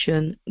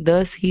attention.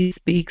 Thus he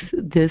speaks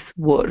this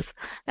verse.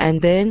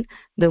 And then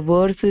the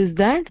verse is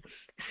that,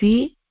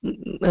 see,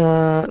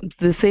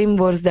 the same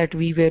verse that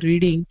we were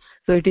reading.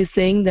 So it is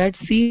saying that,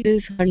 see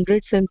these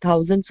hundreds and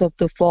thousands of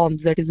the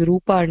forms, that is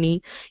Rupani,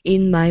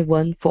 in my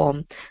one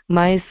form.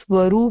 My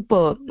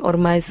Swarupa or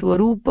my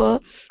Swarupa,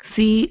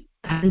 see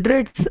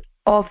hundreds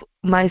of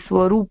my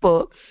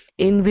Swarupa,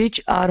 in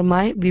which are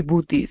my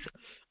Vibhutis.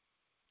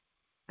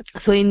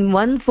 So in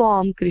one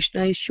form,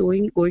 Krishna is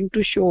going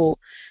to show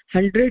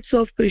hundreds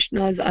of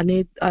Krishna's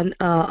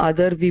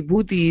other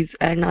vibhutis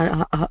and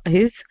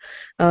his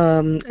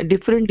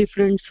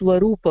different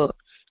swarupa.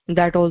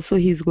 That also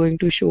he is going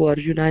to show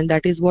Arjuna, and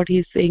that is what he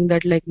is saying,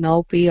 that like,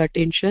 now pay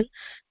attention.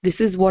 This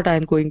is what I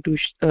am going to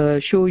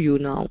show you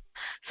now.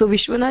 So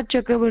Vishwanath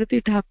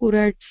Chakravarti Thakur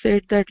had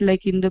said that,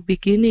 like, in the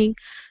beginning,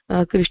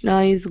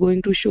 Krishna is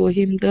going to show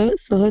him the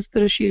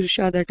Sahasra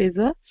Shirsha, that is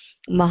a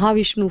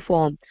Mahavishnu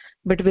form.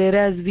 But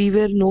whereas we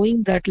were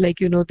knowing that, like,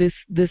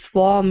 this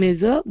form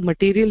is a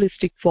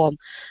materialistic form,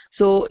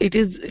 so it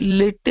is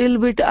little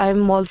bit,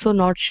 I'm also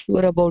not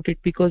sure about it,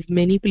 because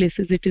many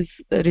places it is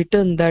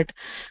written that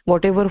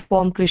whatever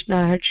form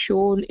Krishna had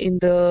shown in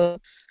the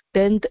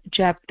 10th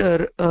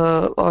chapter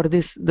or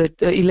the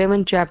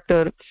 11th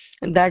chapter,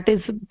 that is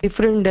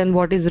different than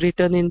what is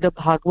written in the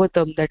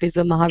Bhagavatam, that is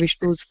the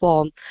Mahavishnu's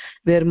form,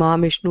 where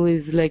Mahavishnu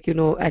is, like,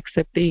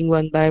 accepting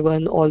one by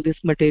one all this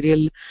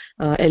material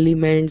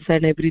elements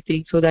and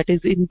everything. So that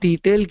is in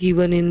detail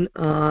given in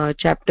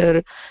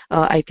chapter,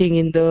 I think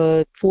in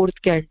the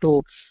 4th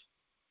canto.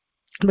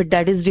 But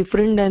that is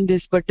different than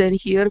this. But then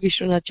here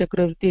Vishwanath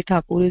Chakravarti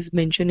Thakur is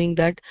mentioning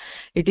that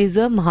it is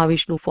a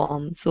Mahavishnu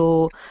form.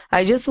 So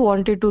I just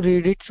wanted to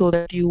read it so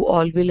that you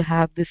all will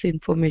have this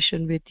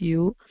information with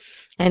you.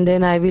 And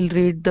then I will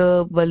read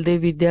the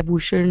Baldev Vidya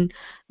Bhushan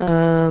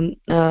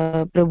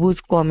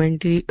Prabhu's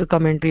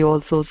commentary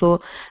also.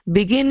 So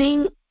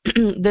beginning,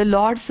 the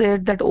Lord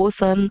said that, O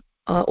son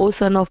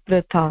of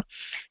Pratha,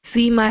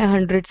 see my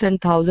hundreds and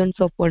thousands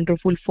of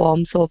wonderful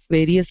forms of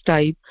various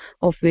type,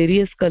 of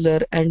various color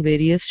and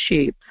various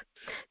shape.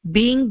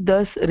 Being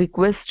thus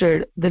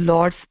requested, the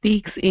Lord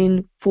speaks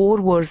in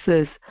 4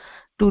 verses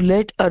to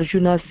let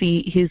Arjuna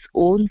see his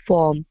own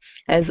form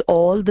as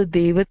all the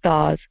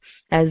Devatas,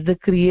 as the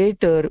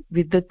creator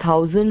with the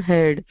 1,000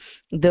 head,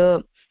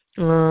 the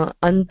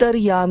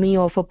Antaryami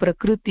of a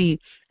Prakriti,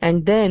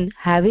 and then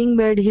having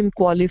made him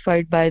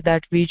qualified by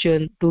that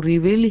vision to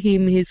reveal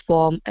him his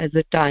form as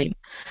a time.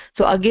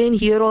 So again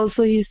here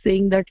also he is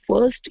saying that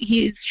first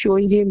he is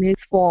showing him his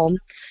form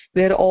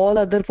where all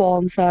other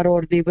forms are,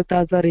 or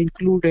devatas are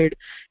included,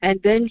 and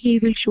then he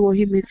will show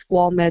him his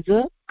form as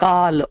a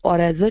kal or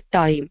as a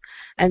time,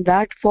 and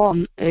that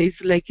form is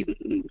like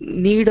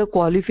need a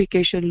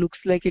qualification. Looks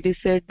like it is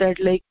said that,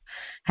 like,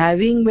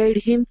 having made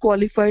him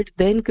qualified,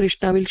 then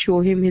Krishna will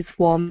show him his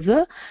form as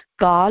a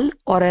kal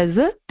or as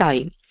a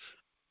time.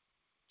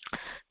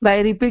 By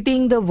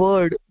repeating the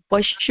word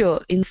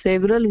Pashya in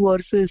several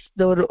verses,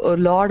 the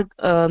Lord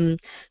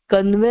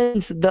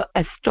conveys the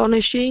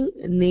astonishing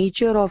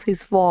nature of his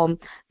form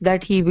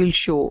that he will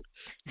show.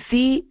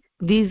 See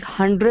these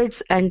hundreds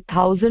and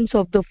thousands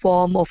of the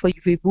form of a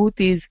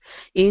vibhutis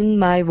in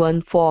my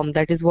one form.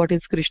 That is what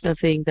is Krishna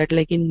saying, that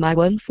like in my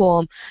one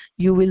form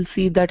you will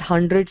see that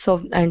hundreds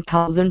of and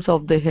thousands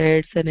of the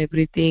heads and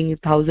everything,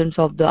 thousands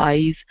of the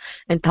eyes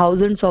and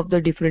thousands of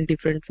the different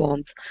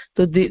forms.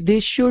 So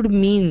this should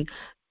mean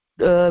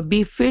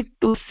be fit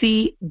to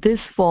see this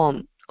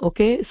form.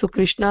 Okay, so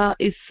Krishna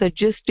is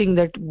suggesting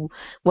that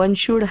one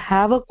should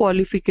have a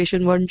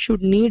qualification, one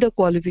should need a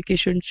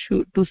qualification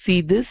to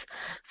see this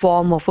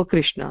form of a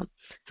Krishna.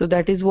 So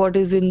that is what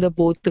is in the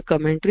both the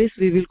commentaries.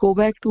 We will go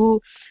back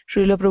to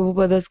Srila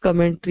Prabhupada's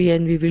commentary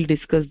and we will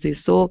discuss this.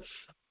 So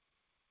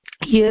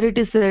here it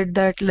is said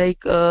that,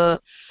 like,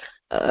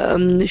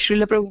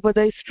 Srila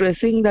Prabhupada is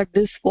stressing that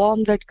this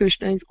form that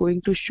Krishna is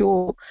going to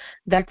show,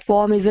 that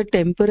form is a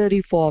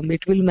temporary form.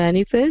 It will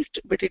manifest,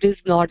 but it is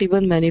not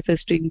even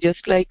manifesting,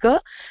 just like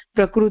a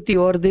Prakriti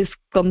or this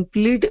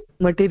complete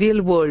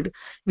material world.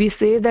 We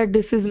say that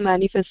this is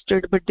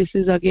manifested, but this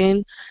is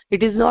again,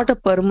 it is not a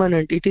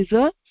permanent, it is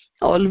a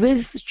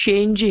always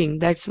changing.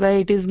 That's why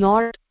it is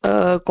not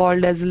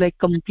called as like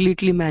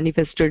completely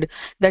manifested.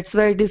 That's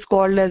why it is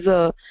called as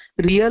a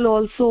real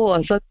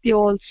also, asatya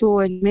also,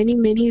 and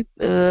many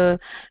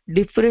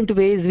different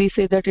ways we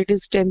say that it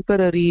is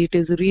temporary, it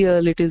is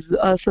real, it is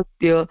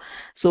asatya.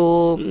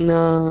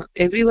 So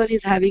everyone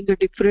is having a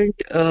different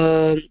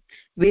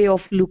way of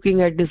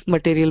looking at this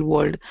material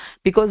world,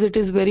 because it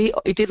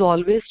is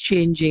always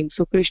changing.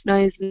 So Krishna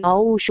is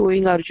now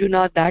showing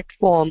Arjuna that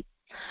form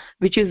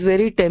which is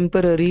very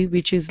temporary,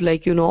 which is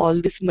like,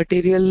 all this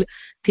material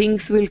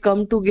things will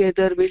come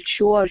together, will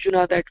show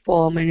Arjuna that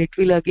form, and it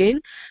will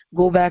again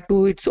go back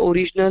to its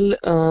original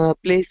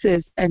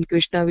places, and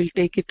Krishna will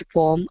take its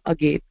form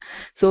again.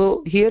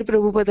 So here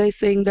Prabhupada is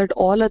saying that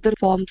all other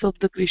forms of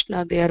the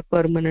Krishna, they are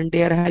permanent.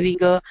 They are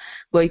having a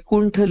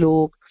Vaikuntha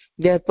lok.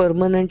 They are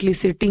permanently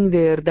sitting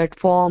there. That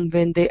form,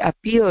 when they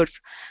appears,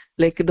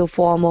 like the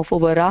form of a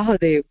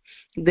Varahadev,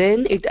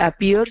 then it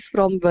appears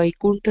from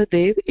Vaikuntha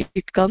Dev,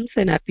 it comes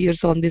and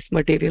appears on this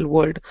material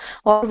world.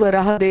 Or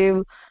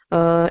Varahadev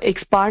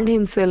expand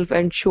himself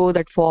and show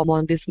that form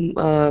on this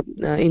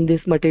in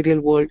this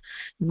material world.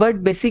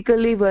 But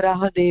basically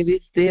Varahadev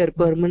is there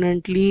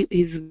permanently,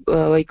 his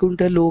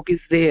Vaikuntha lok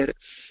is there.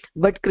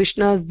 But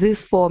Krishna's this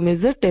form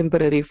is a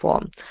temporary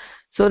form.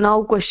 So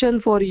now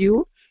question for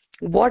you,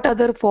 what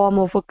other form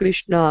of a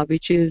Krishna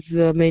which is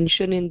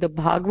mentioned in the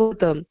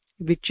Bhagavatam,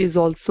 which is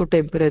also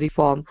temporary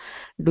form?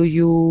 Do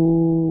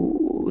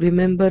you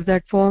remember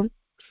that form?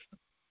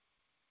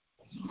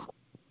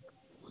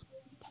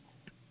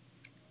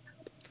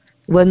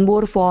 One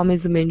more form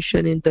is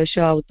mentioned in Dasha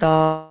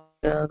Avatar.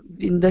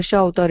 In Dasha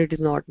Avatar it is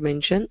not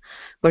mentioned,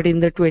 but in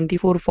the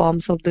 24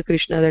 forms of the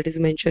Krishna that is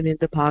mentioned in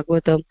the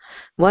Bhagavatam,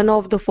 one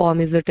of the form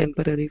is a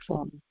temporary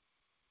form.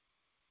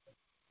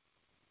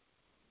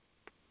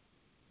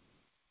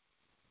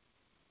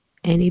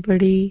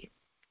 Anybody?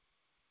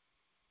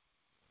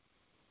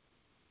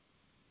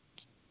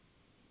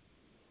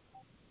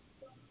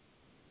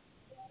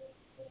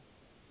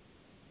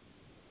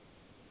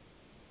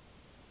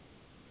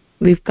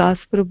 Vikas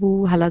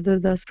Prabhu,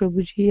 Haladar Das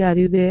Prabhuji, are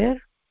you there?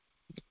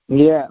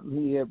 Yeah,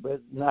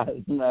 but not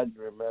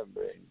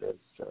remembering that.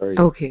 Sorry.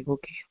 Okay.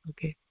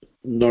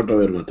 Not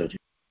aware, Mataji.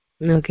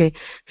 Okay.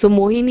 So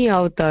Mohini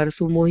Avatar.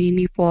 So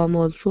Mohini form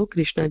also,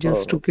 Krishna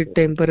just took it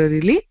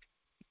temporarily.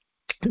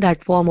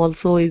 That form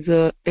also is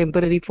a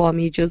temporary form.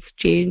 He just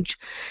changed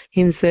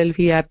himself,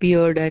 he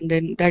appeared, and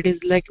then that is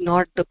like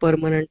not the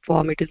permanent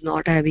form. It is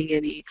not having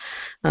any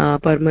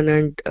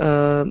permanent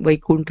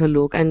Vaikuntha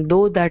lok, and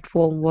though that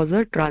form was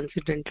a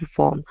transcendental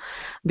form,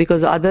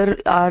 because other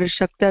our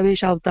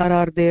Shaktavesh avatar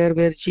are there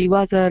where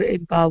jivas are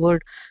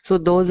empowered, so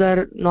those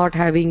are not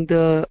having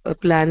the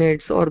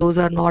planets, or those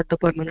are not the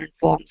permanent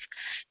forms.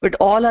 But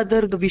all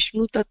other, the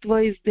Vishnu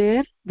Tattva is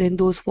there, then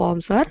those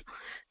forms are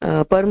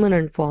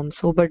permanent form.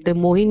 So but the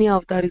Mohini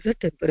avatar is a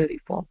temporary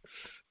form.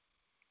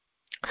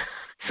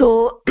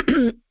 So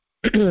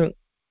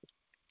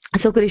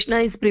so Krishna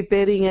is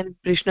preparing, and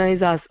Krishna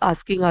is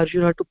asking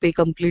Arjuna to pay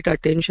complete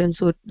attention.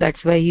 So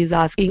that's why he is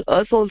asking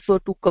us also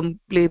to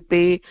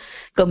pay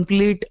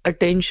complete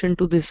attention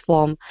to this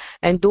form.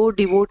 And though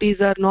devotees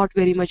are not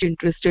very much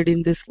interested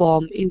in this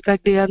form, in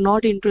fact they are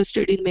not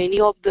interested in many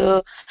of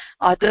the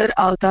other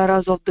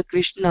avatars of the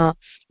Krishna,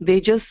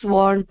 they just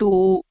want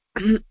to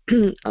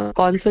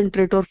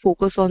concentrate or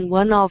focus on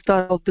one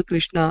avatar of the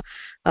Krishna,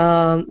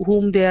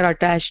 whom they are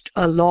attached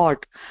a lot.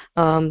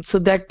 So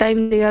that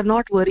time they are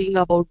not worrying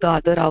about the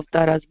other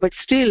avatars, but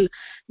still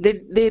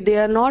they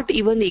are not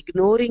even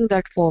ignoring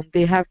that form.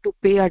 They have to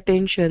pay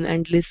attention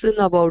and listen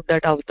about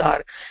that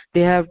avatar.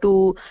 They have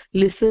to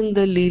listen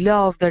the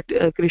leela of that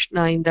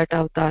Krishna in that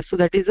avatar. So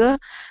that is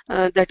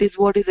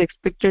what is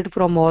expected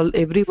from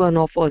every one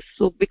of us.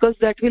 So because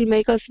that will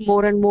make us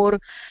more and more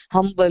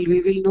humble,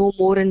 we will know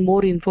more and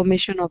more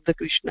information of the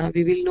Krishna.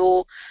 We will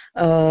know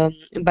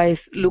by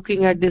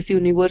looking at this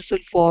universal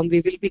form,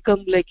 we will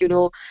become like, we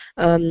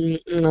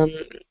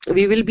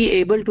will be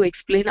able to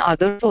explain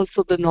others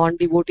also, the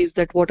non-devotees,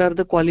 that what are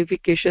the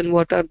qualifications,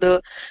 what are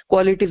the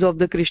qualities of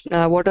the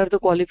Krishna, what are the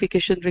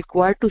qualifications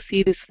required to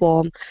see this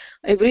form.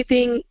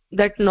 Everything,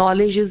 that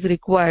knowledge is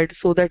required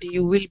so that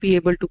you will be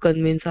able to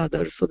convince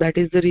others. So that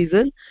is the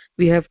reason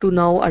we have to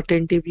now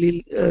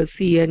attentively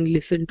see and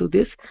listen to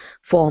this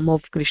form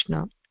of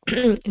Krishna.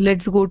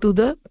 Let's go to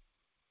the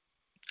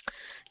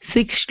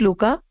 6th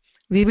shloka.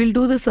 We will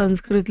do the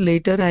Sanskrit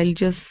later. I'll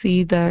just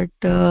see that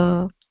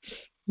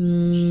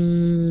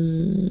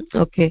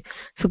okay.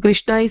 So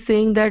Krishna is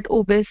saying that,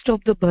 O best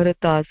of the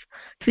Bharatas,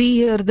 see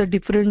here the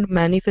different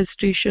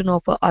manifestation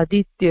of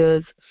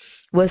Adityas,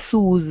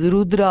 Vasus,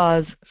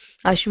 Rudras,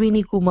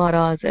 Ashwini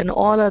Kumaras, and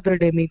all other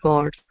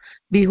demigods.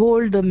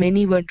 Behold the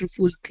many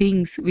wonderful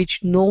things which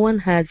no one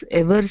has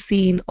ever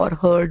seen or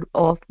heard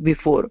of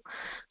before.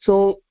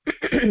 So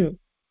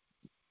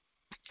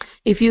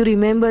if you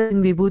remember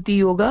in Vibhuti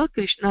Yoga,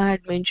 Krishna had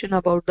mentioned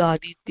about the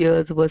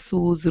Adityas,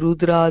 Vasus,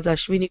 Rudras,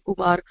 Ashwini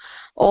Kumar.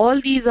 All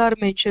these are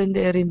mentioned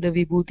there in the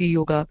Vibhuti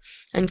Yoga.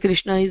 And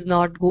Krishna is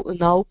now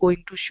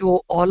going to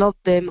show all of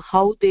them,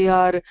 how they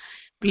are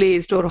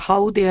placed or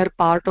how they are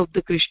part of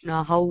the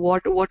Krishna,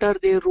 what are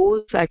their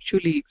roles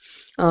actually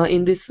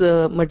in this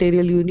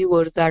material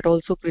universe. That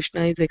also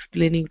Krishna is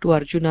explaining to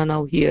Arjuna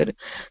now here.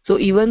 So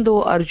even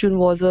though Arjuna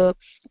was a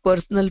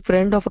personal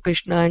friend of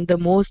Krishna and the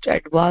most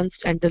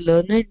advanced and the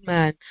learned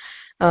man,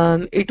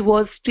 it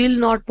was still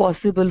not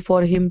possible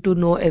for him to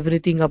know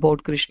everything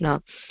about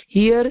Krishna.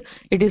 Here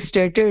it is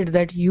stated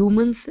that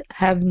humans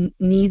have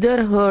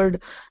neither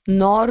heard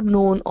nor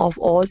known of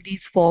all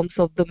these forms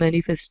of the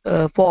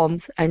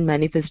forms and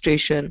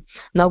manifestation.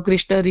 Now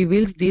Krishna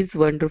reveals these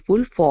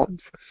wonderful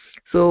forms.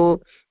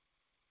 So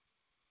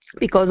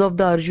because of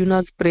the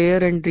Arjuna's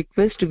prayer and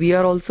request, we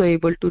are also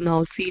able to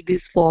now see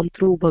this form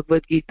through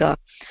Bhagavad Gita.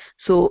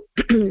 So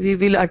we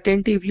will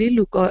attentively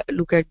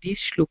look at these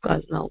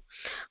shlokas now.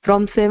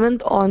 From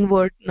 7th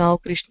onward, now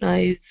Krishna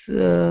is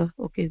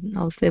okay.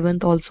 Now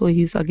 7th also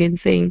he is again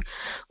saying,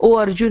 "O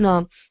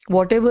Arjuna,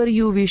 whatever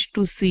you wish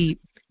to see,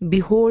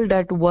 behold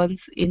at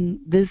once in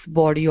this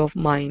body of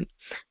mine.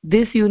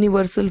 This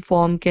universal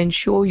form can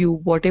show you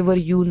whatever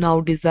you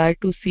now desire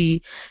to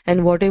see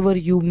and whatever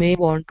you may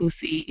want to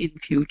see in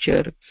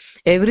future.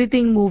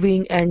 Everything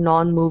moving and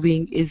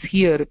non-moving is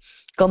here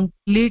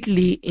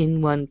completely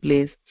in one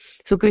place."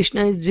 So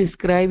Krishna is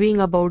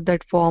describing about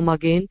that form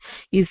again.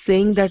 He's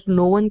saying that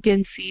no one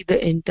can see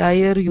the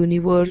entire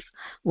universe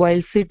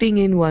while sitting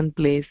in one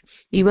place.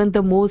 Even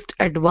the most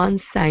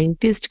advanced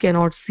scientist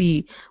cannot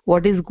see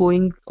what is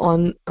going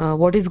on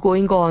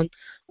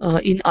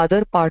in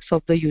other parts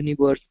of the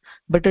universe.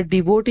 But a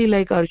devotee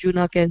like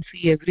Arjuna can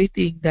see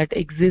everything that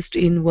exists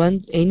in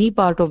any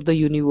part of the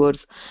universe.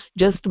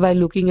 Just by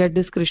looking at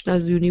this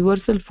Krishna's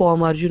universal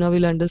form, Arjuna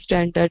will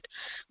understand that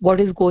what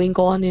is going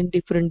on in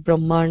different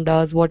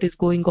Brahmandas, what is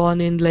going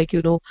on in,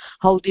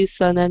 how these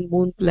sun and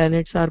moon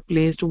planets are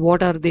placed,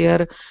 what are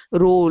their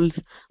roles,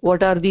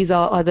 what are these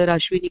other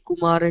Ashwini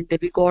Kumar and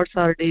demigods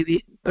are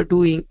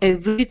doing.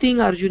 Everything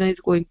Arjuna is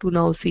going to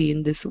now see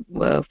in this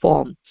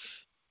form.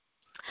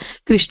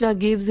 Krishna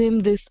gives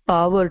him this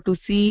power to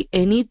see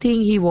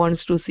anything he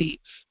wants to see,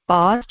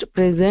 past,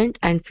 present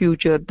and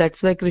future.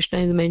 That's why Krishna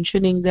is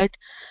mentioning that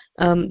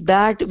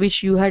that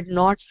which you had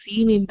not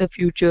seen in the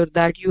future,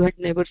 that you had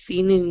never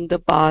seen in the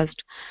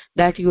past,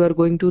 that you are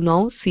going to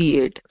now see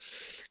it.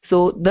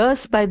 So thus,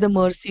 by the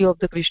mercy of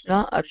the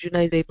Krishna,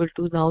 Arjuna is able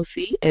to now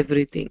see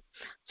everything.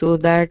 So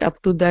that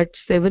up to that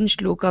 7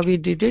 shloka we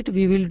did it,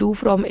 we will do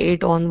from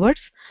 8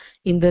 onwards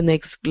in the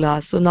next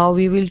class. So now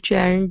we will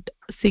chant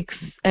 6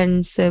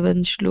 and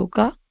 7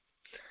 shloka.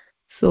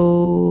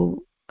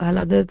 So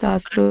Aladat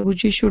asked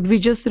Prabhuji, should we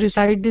just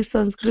recite this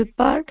Sanskrit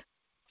part?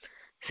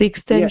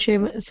 6th and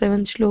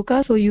 7th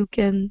shloka. So you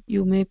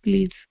may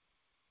please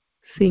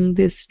sing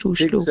these 2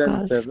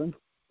 shlokas. 6 and 7?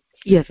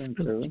 Yes. 6 and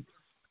 7?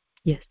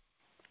 Yes.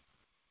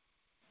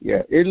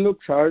 Yeah, it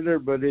looks harder,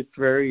 but it's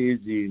very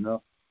easy,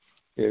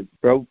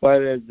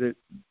 Prabhupada has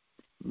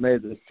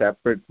made a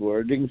separate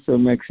wording, so it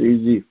makes it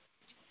easy.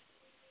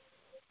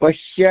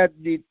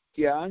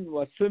 Pashyadityan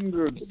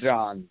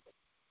vasundrudran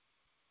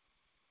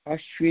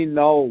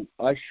Ashwinau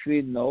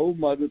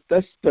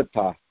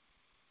marutastatha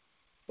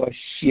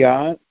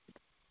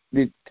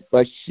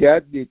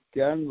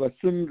Pashyadityan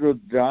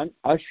vasundrudran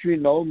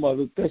Ashwinau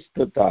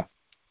marutastatha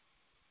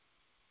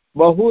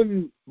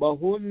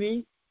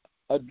Bahuni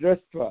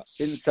adrastva.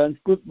 In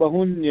Sanskrit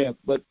bahunya,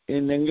 but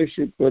in English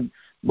it was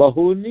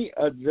bahuni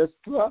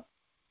adrastva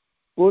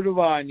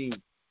purvani.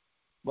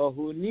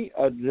 Bahuni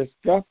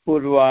adrastva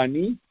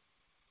purvani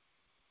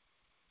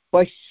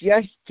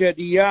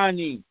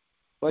pasyaschariyani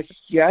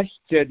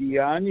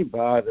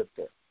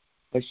bharata.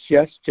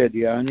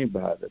 Pasyaschariyani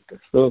bharata.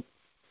 So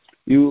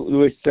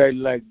you recite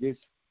like this.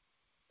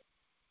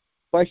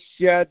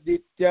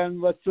 Pasyadityan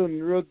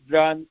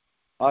vasunrudran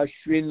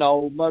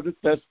ashwinau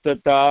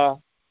marutastata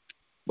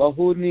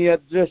bahuni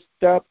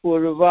adrasta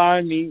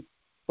purvani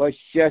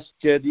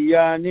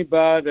pasyaschariyani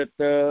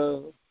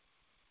bharata.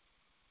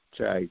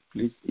 Try,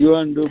 please. You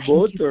want to do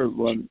both or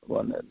one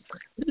else?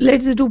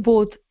 Let's do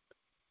both.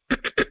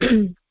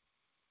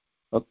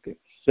 Okay.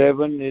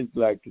 7 is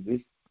like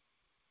this.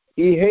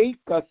 Ihai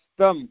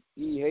kastam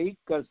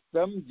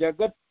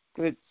jagat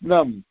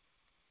krishnam.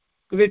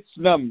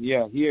 Krishnam,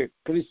 yeah, here,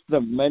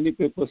 Krishnam. Many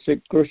people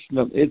say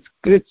Krishnam. It's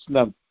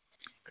Krishnam.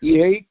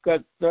 Ihai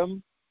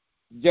kastam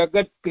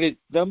jagat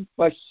krishnam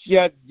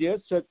pasyadya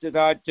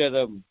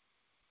sacharacharam.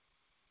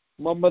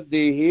 Mama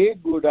dehe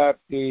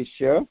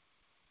gudakesha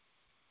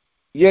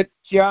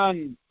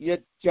yachandya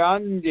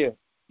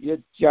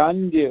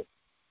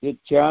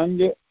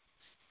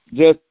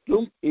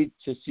drastum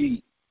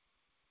ichchasi.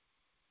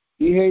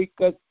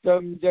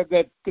 Ihaikastam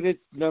jagat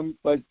krishnam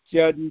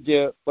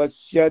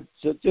pasyad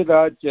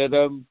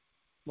sacharacharam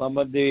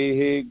mama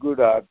dehe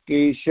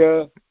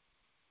gudakesha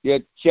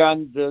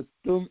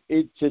yachandrastum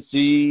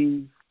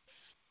ichchasi.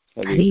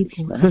 Hare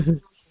Krishna.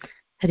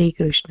 Hare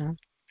Krishna.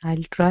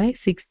 I'll try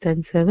 6th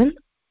and 7.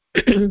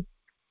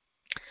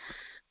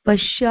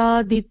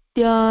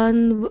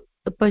 पश्यादित्यान्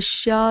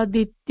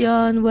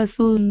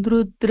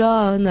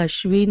वसुन्रुद्रान्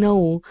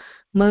अश्विनौ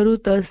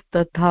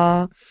मरुतस्तथा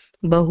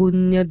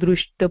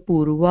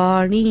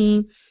बहुन्यदृष्टपूर्वाणि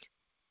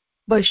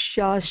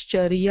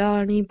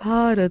पश्याश्चर्याणि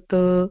Bharat.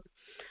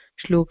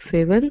 श्लोक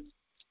 7.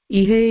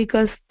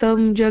 इहैकस्तं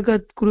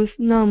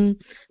जगत्कृत्स्नं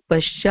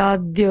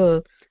पश्चाद्य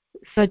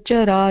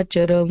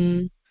सचराचरम्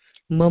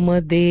मम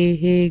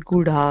देहे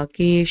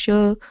Gudakesh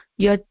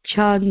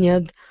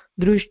यच्छान्यद्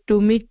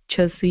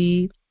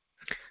drishtumichhasi.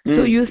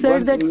 So you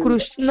said that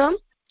Krishnam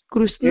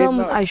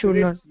I should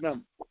not.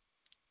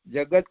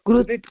 Jagat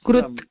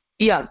Krut,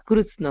 yeah,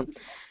 Krishnam.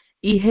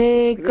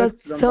 Ihe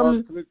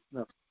katsam.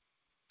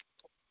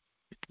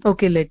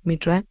 Okay, let me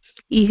try.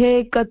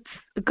 Ihe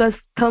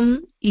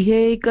kastham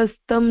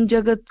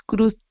jagat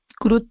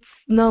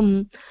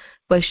krutnam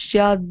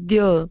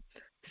pasyadya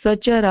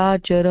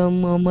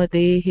sacharacharam mama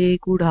dehe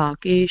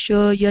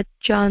gudhakesha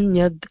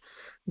yachanyad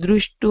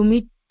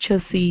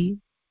drishtumichhasi.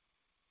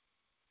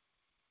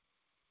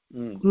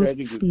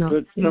 Very good.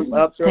 Krishnam.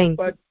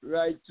 Prabhupada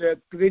writes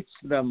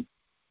Krishnam.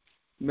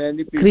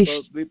 Many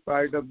people, we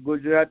part of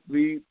Gujarat,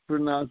 we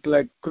pronounce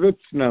like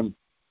Krishnam.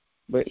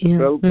 But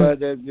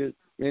Prabhupada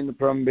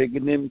from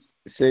beginning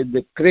said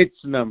the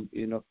Krishnam,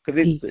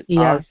 Krits.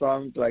 R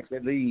sounds like a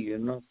re,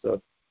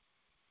 so.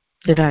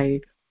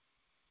 Right.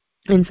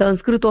 In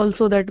Sanskrit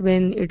also, that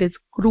when it is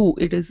kru,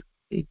 it is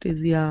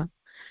yeah.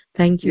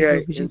 Thank you,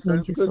 Prabhuji. In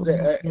Thank you so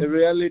much. The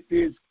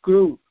reality is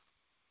kru.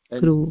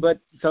 But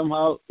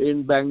somehow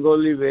in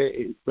Bengali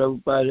way,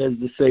 Prabhupada has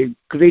the same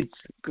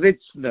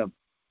Krishnam.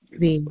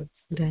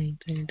 Right.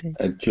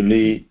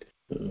 Actually,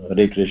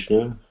 Hare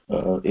Krishna,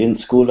 in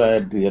school I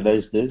had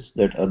realized this,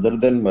 that other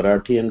than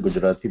Marathi and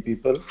Gujarati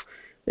people,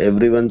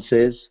 everyone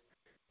says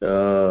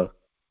pra,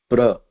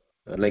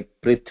 like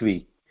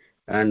Prithvi,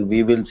 and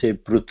we will say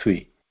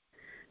Prithvi.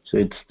 So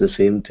it's the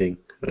same thing.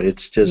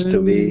 It's just the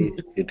way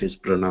it is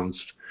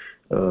pronounced.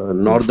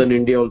 Northern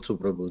India also,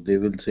 Prabhu, they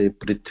will say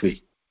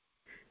Prithvi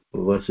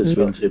versus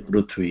we'll say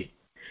Prithvi.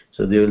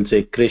 So they will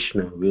say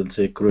Krishna, we'll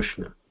say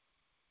Krishna.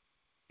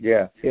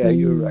 Yeah,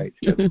 you're right.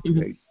 That's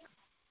great.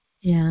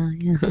 Yeah.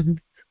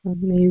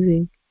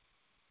 Amazing.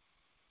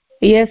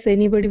 Yes,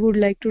 anybody would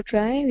like to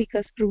try?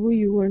 Vikas Prabhu,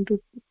 you want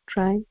to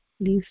try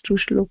these two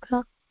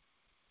shloka?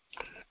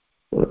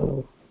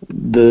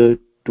 The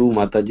two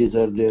Matajis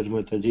are there,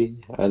 Mataji.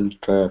 I'll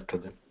try after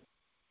them.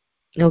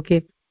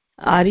 Okay.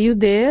 Are you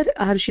there,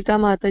 Harshita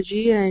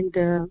Mataji and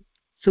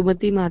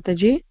Sumati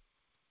Mataji?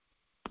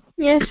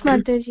 Yes,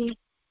 Mataji.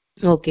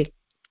 Okay.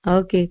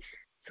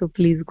 So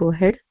please go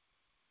ahead.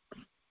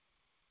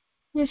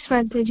 Yes,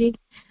 Mataji.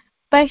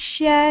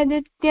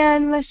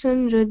 पश्यादित्यान्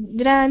वसुन्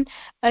रुद्रान्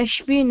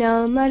अश्विनौ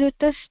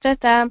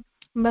मरुतस्तथा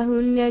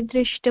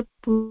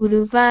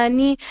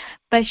बहुन्यदृष्टपूर्वाणि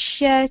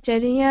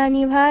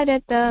पश्याचर्याणि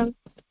Bharat.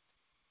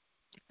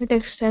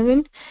 Text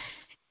 7.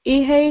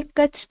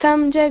 इहैकत्स्थं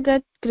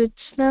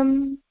जगत्कृत्स्नं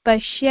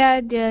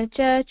पश्याद्य च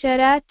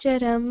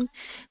चराचरं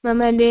मम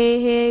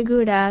देहे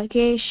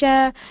Gudakesh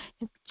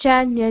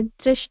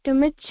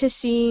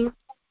चान्यद्द्रष्टुमिच्छसि.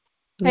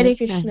 Hare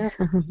Krishna.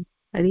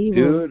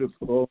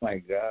 Beautiful. Oh my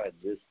God.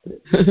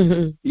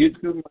 You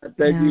two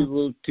Mataji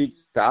will teach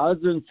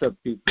thousands of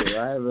people.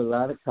 I have a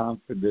lot of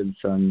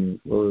confidence on you.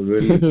 Oh,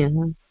 really? Very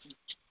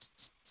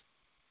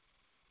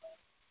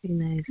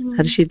nice.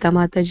 Harshita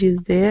Mataji is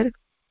there?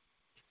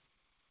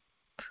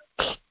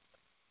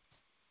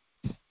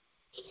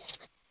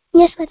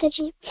 Yes,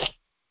 Mataji.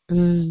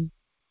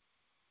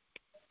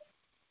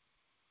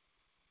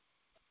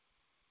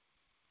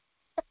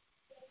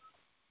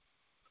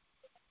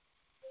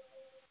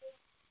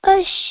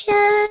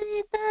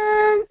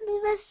 पश्यादितान्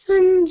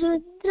वसुन्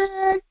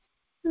रुद्रान्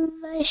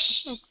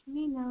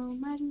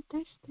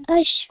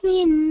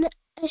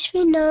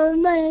अश्विनौ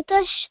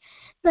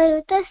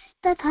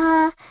मरुतस्तथा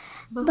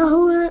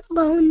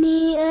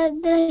बहुनि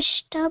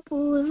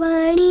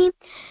अदृष्टपूर्वाणि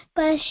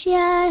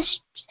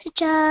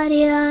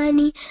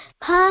पश्याश्चर्याणि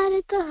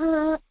Bharat.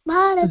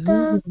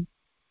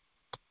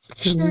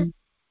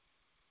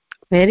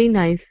 Very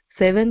nice.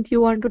 7th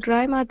you want to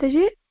try,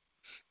 Mataji?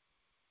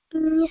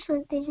 Yes,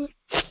 Mataji.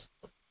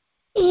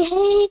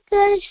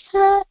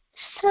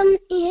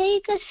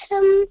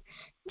 इहैकसं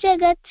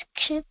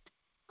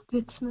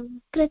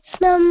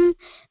जगत्कृत्स्नं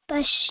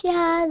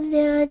पश्याद्य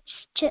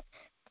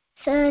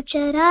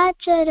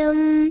सचराचरं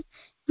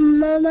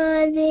मम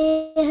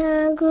देह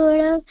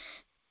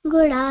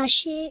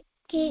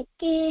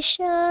Gudakesh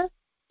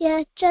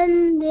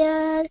यच्चन्द्र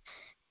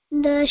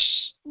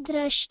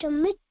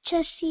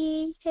द्रष्टुमिच्छसि.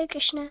 Hare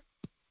Krishna.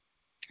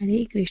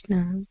 Hare Krishna.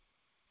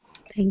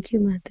 Thank you,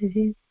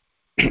 Mataji.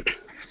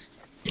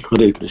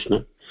 Hare Krishna.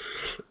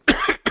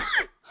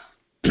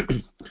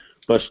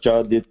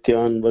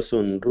 पश्चादित्यान्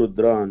वसुन्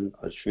रुद्रान्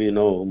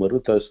अश्विनौ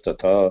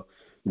मरुतस्तथा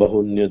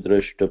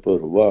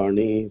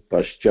बहुन्यदृष्टपूर्वाणि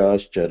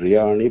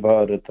पश्चाश्चर्याणि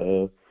Bharat.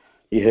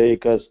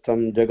 इहैकस्थं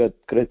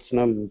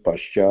जगत्कृत्स्नं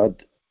पश्चात्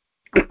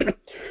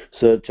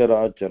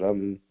सचराचरं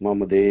मम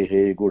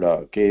देहे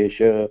गुडाकेश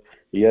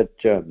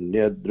यच्च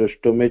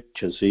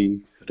अन्यद्द्रष्टुमिच्छसि.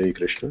 हरे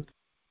Krishna.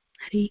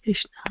 Hare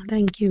Krishna.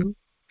 Thank you.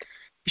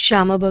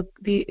 Shama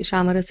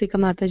Rasika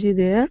Mataji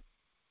there?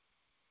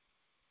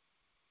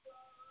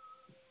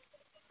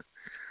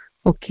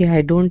 Okay,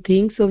 I don't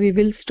think so. We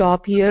will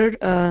stop here.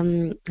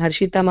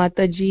 Harshita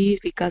Mataji,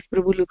 Vikas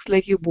Prabhu, looks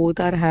like you both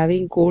are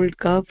having cold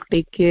cough.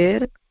 Take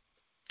care.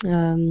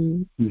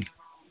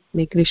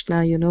 May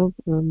Krishna,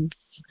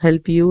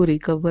 help you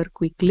recover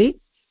quickly.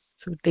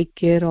 So take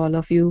care, all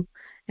of you.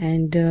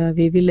 and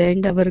we will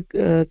end our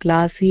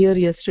class here.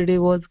 Yesterday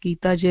was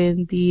Gita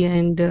Jayanti,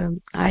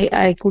 and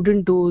I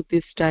couldn't do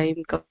this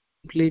time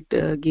complete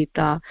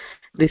Gita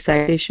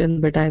recitation,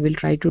 but I will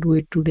try to do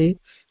it today.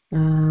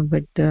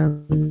 But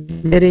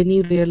is there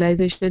any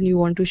realization you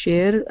want to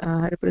share,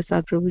 Hari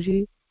Prasad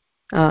Prabhuji,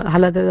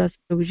 Haladadas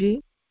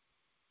Prabhuji,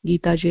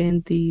 Gita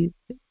Jayanti?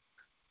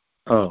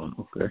 Oh,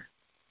 okay.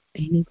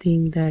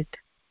 Anything that?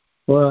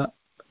 Well,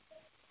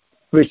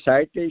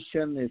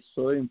 recitation is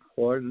so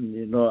important,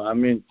 I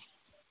mean,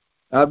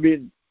 I've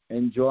been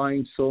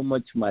enjoying so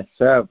much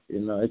myself,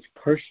 it's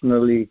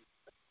personally,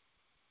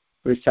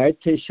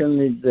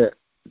 recitation is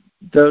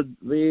the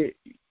way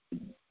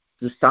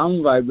the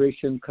sound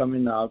vibration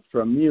coming out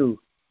from you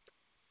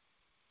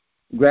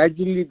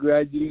gradually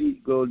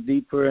go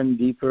deeper and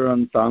deeper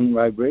on sound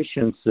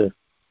vibrations.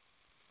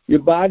 Your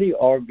body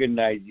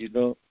organized,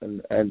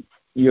 and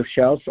your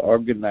cells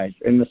organized.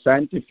 In the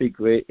scientific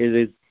way, it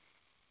is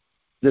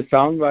the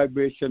sound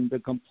vibration, the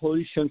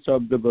compositions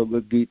of the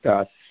Bhagavad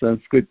Gita,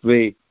 Sanskrit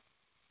way.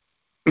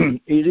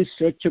 It is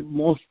such a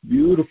most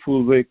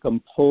beautiful way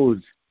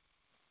composed.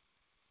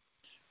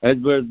 As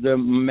well, the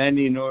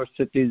many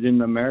universities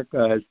in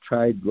America has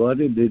tried what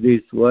it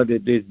is.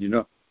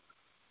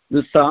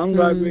 The sound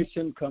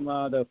vibration come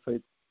out of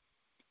it,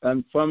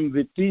 and from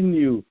within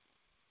you,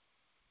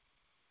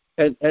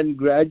 and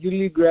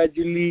gradually,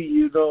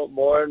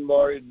 more and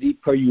more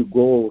deeper you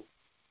go,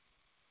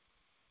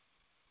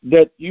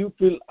 that you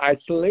feel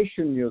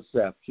isolation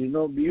yourself.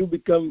 You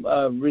become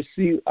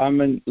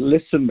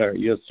listener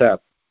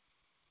yourself.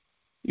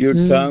 Your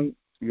tongue,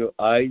 your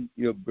eyes,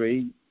 your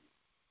brain,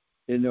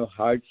 and your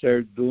hearts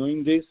are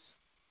doing this.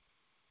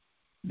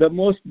 The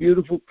most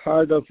beautiful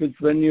part of it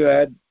when you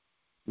add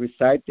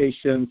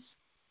recitations,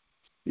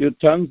 your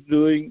tongue's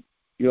doing,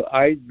 your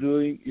eyes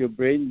doing, your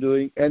brain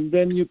doing, and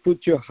then you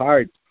put your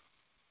heart.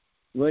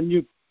 When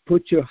you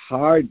put your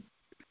heart,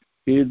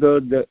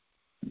 the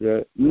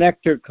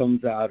nectar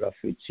comes out of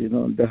it.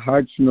 The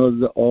heart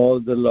knows all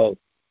the love.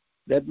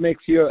 That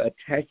makes your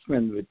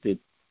attachment with it.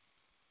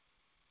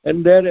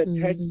 And that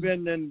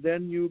attachment, and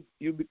then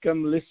you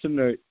become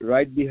listener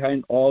right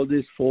behind all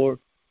these four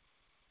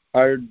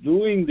are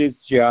doing this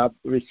job,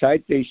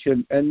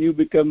 recitation, and you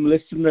become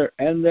listener,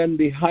 and then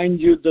behind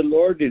you the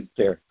Lord is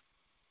there.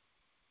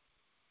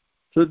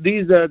 So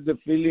these are the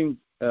feelings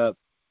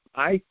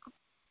I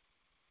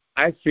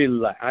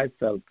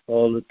felt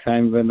all the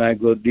time when I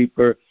go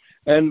deeper.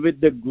 And with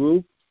the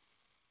group,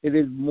 it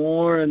is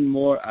more and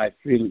more I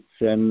feel it.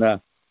 And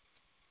I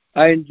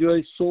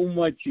enjoy so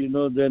much,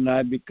 then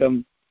I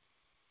become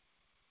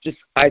just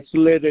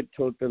isolated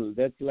total.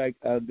 That's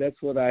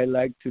what I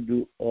like to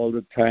do all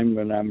the time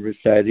when I'm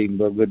reciting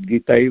Bhagavad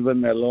Gita,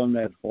 even alone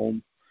at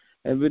home.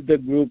 And with the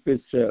group,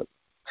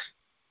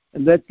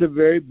 and that's a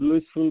very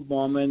blissful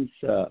moments.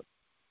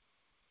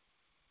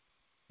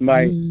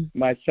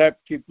 Myself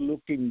keep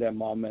looking the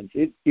moments.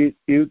 You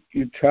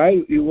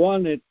try, you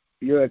want it,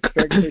 your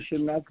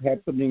expectation not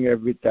happening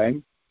every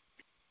time.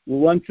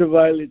 Once in a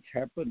while it's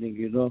happening,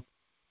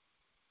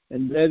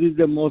 And that is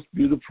the most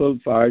beautiful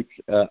part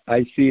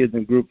I see in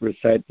the group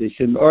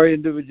recitation or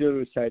individual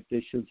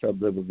recitations of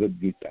the Bhagavad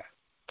Gita.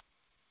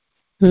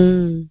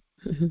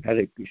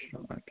 Hare Krishna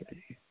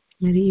Mataji.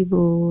 Hari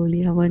Bol.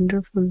 Yeah,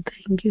 wonderful.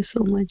 Thank you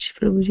so much,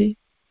 Prabhuji.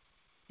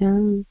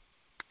 Yeah.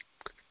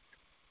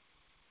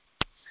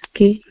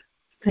 Okay.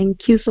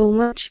 Thank you so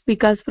much.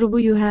 Vikas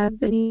Prabhu, you have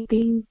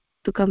anything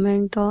to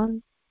comment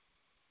on?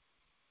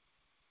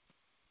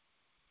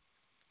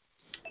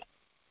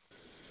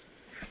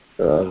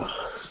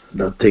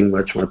 Nothing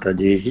much,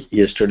 Mataji.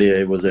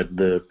 Yesterday I was at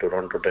the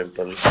Toronto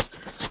temple.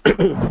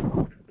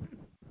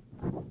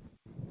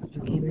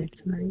 Okay,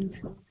 that's nice.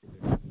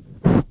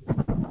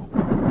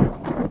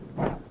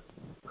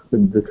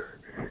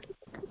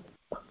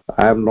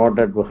 I am not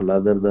at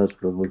Prahlada Das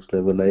Prabhu's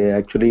level. I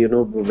actually,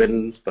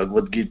 when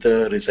Bhagavad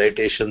Gita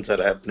recitations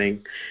are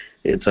happening,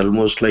 it's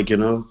almost like,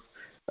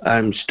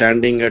 I'm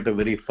standing at a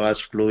very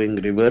fast-flowing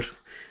river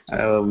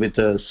with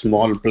a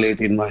small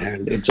plate in my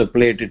hand. It's a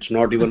plate, it's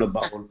not even a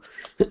bowl.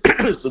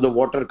 So the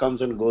water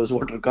comes and goes,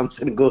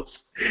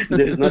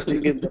 There is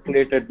nothing in the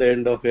plate at the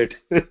end of it.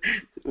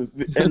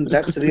 And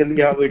that's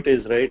really how it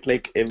is, right?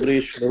 Like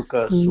every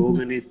shloka, so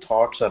many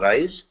thoughts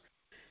arise.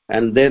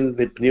 And then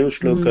with new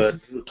shloka,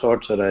 new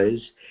thoughts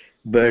arise.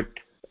 But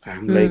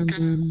I'm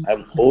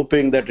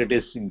hoping that it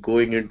is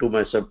going into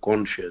my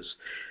subconscious.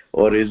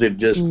 Or is it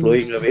just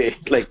flowing away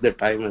like the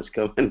time has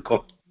come and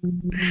gone?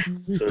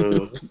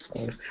 So,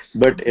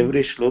 but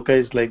every shloka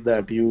is like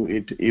that.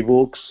 It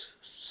evokes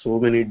so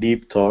many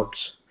deep thoughts.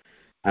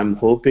 I'm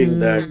hoping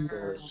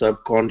that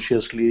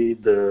subconsciously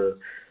the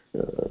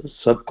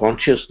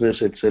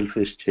subconsciousness itself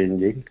is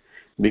changing,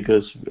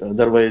 because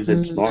otherwise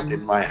it's not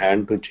in my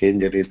hand to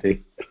change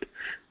anything.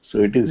 So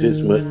it is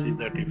His mercy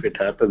that if it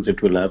happens,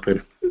 it will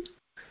happen.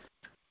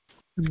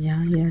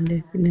 Yeah,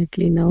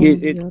 definitely. No,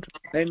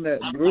 and the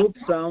group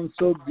sounds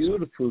so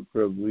beautiful,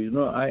 Prabhu.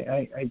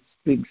 I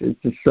think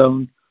it's a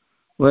sound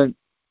when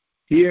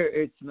here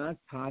it's not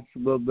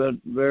possible, but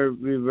where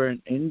we were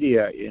in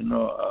India,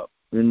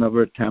 in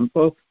our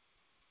temple.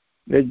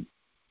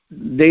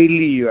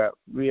 Daily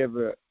we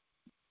have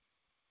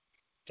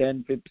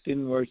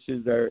 10-15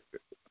 verses are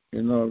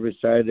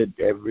recited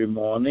every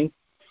morning,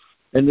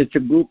 and it's a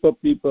group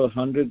of people,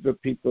 hundreds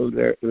of people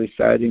there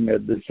reciting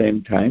at the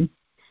same time.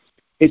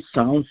 It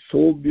sounds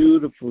so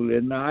beautiful,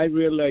 and I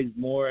realize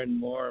more and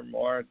more and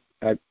more.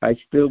 I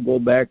still go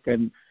back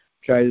and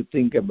try to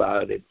think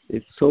about it.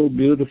 It's so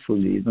beautiful,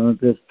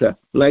 just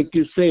like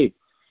you say,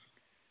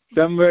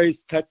 somewhere it's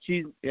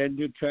touchy, and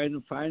you're trying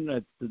to find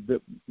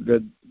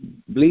the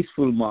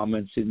blissful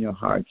moments in your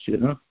heart.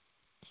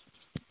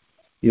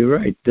 You're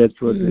right.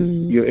 That's what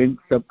your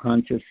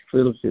subconscious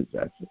feels it.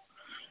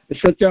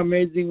 It's such an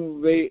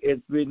amazing way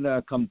it's been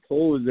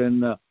composed,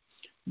 and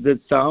the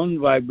sound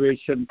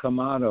vibration come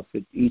out of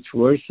it. Each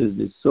verse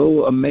is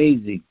so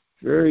amazing.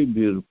 Very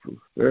beautiful.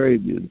 Very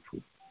beautiful.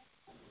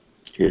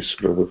 Yes,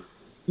 Prabhu.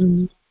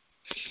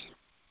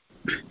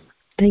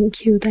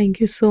 Thank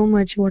you so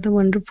much. What a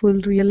wonderful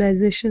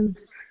realization.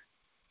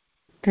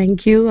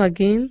 Thank you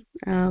again,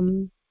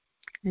 and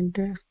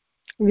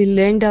we'll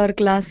end our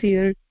class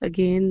here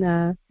again,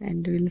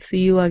 and we'll see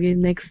you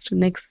again next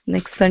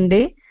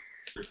Sunday.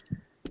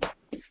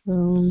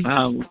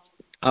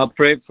 I'll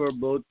pray for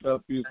both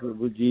of you,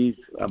 Prabhuji,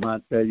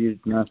 Mataji,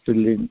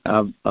 Nasulin.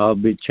 I'll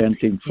be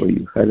chanting for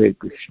you. Hare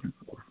Krishna.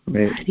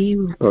 Thank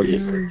you. Hare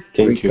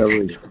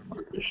Krishna.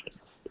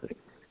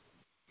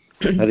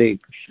 Hare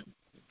Krishna.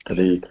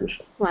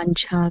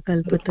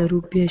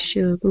 वाञ्छाकल्पतरुभ्यश्च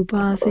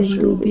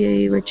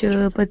कृपासिन्धुभ्यैव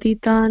च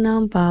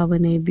पतितानां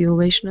पावनेभ्यो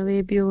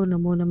वैष्णवेभ्यो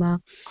नमो नमः।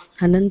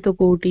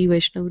 अनंतकोटि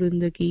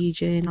वैष्णववृंद की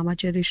जय।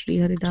 नामाचार्य श्री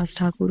हरिदास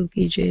ठाकुर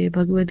की जय।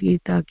 भगवद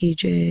गीता की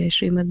जय।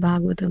 श्रीमद्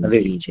भागवतम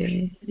की जय।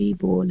 हरि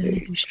बोल। हरे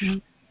Krishna.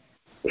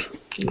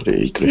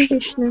 Hare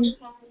Krishna.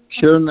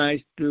 So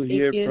nice to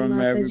hear from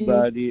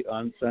everybody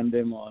on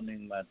Sunday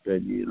morning,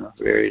 Mataji.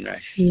 Very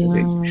nice. Yeah,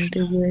 it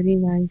is very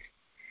nice.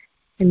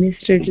 I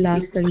missed it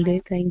last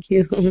Sunday. Thank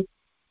you.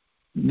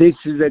 This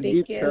is a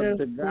gift of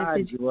the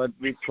gods, what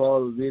we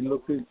call. We're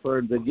looking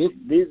for the gift.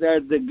 These are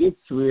the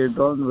gifts we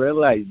don't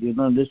realize.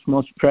 This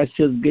most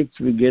precious gifts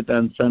we get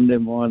on Sunday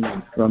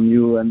morning from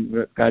you and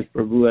Prakash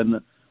Prabhu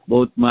and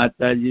both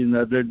Mataji and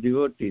other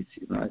devotees.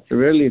 It's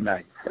really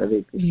nice.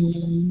 Hare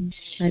Krishna.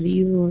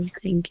 Hari Bol.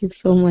 Thank you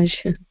so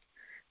much.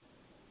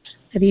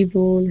 Hari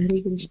Bol.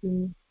 Hare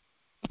Krishna.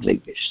 Hare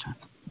Krishna.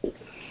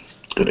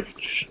 Hare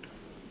Krishna.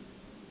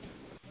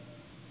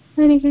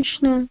 Hare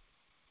Krishna.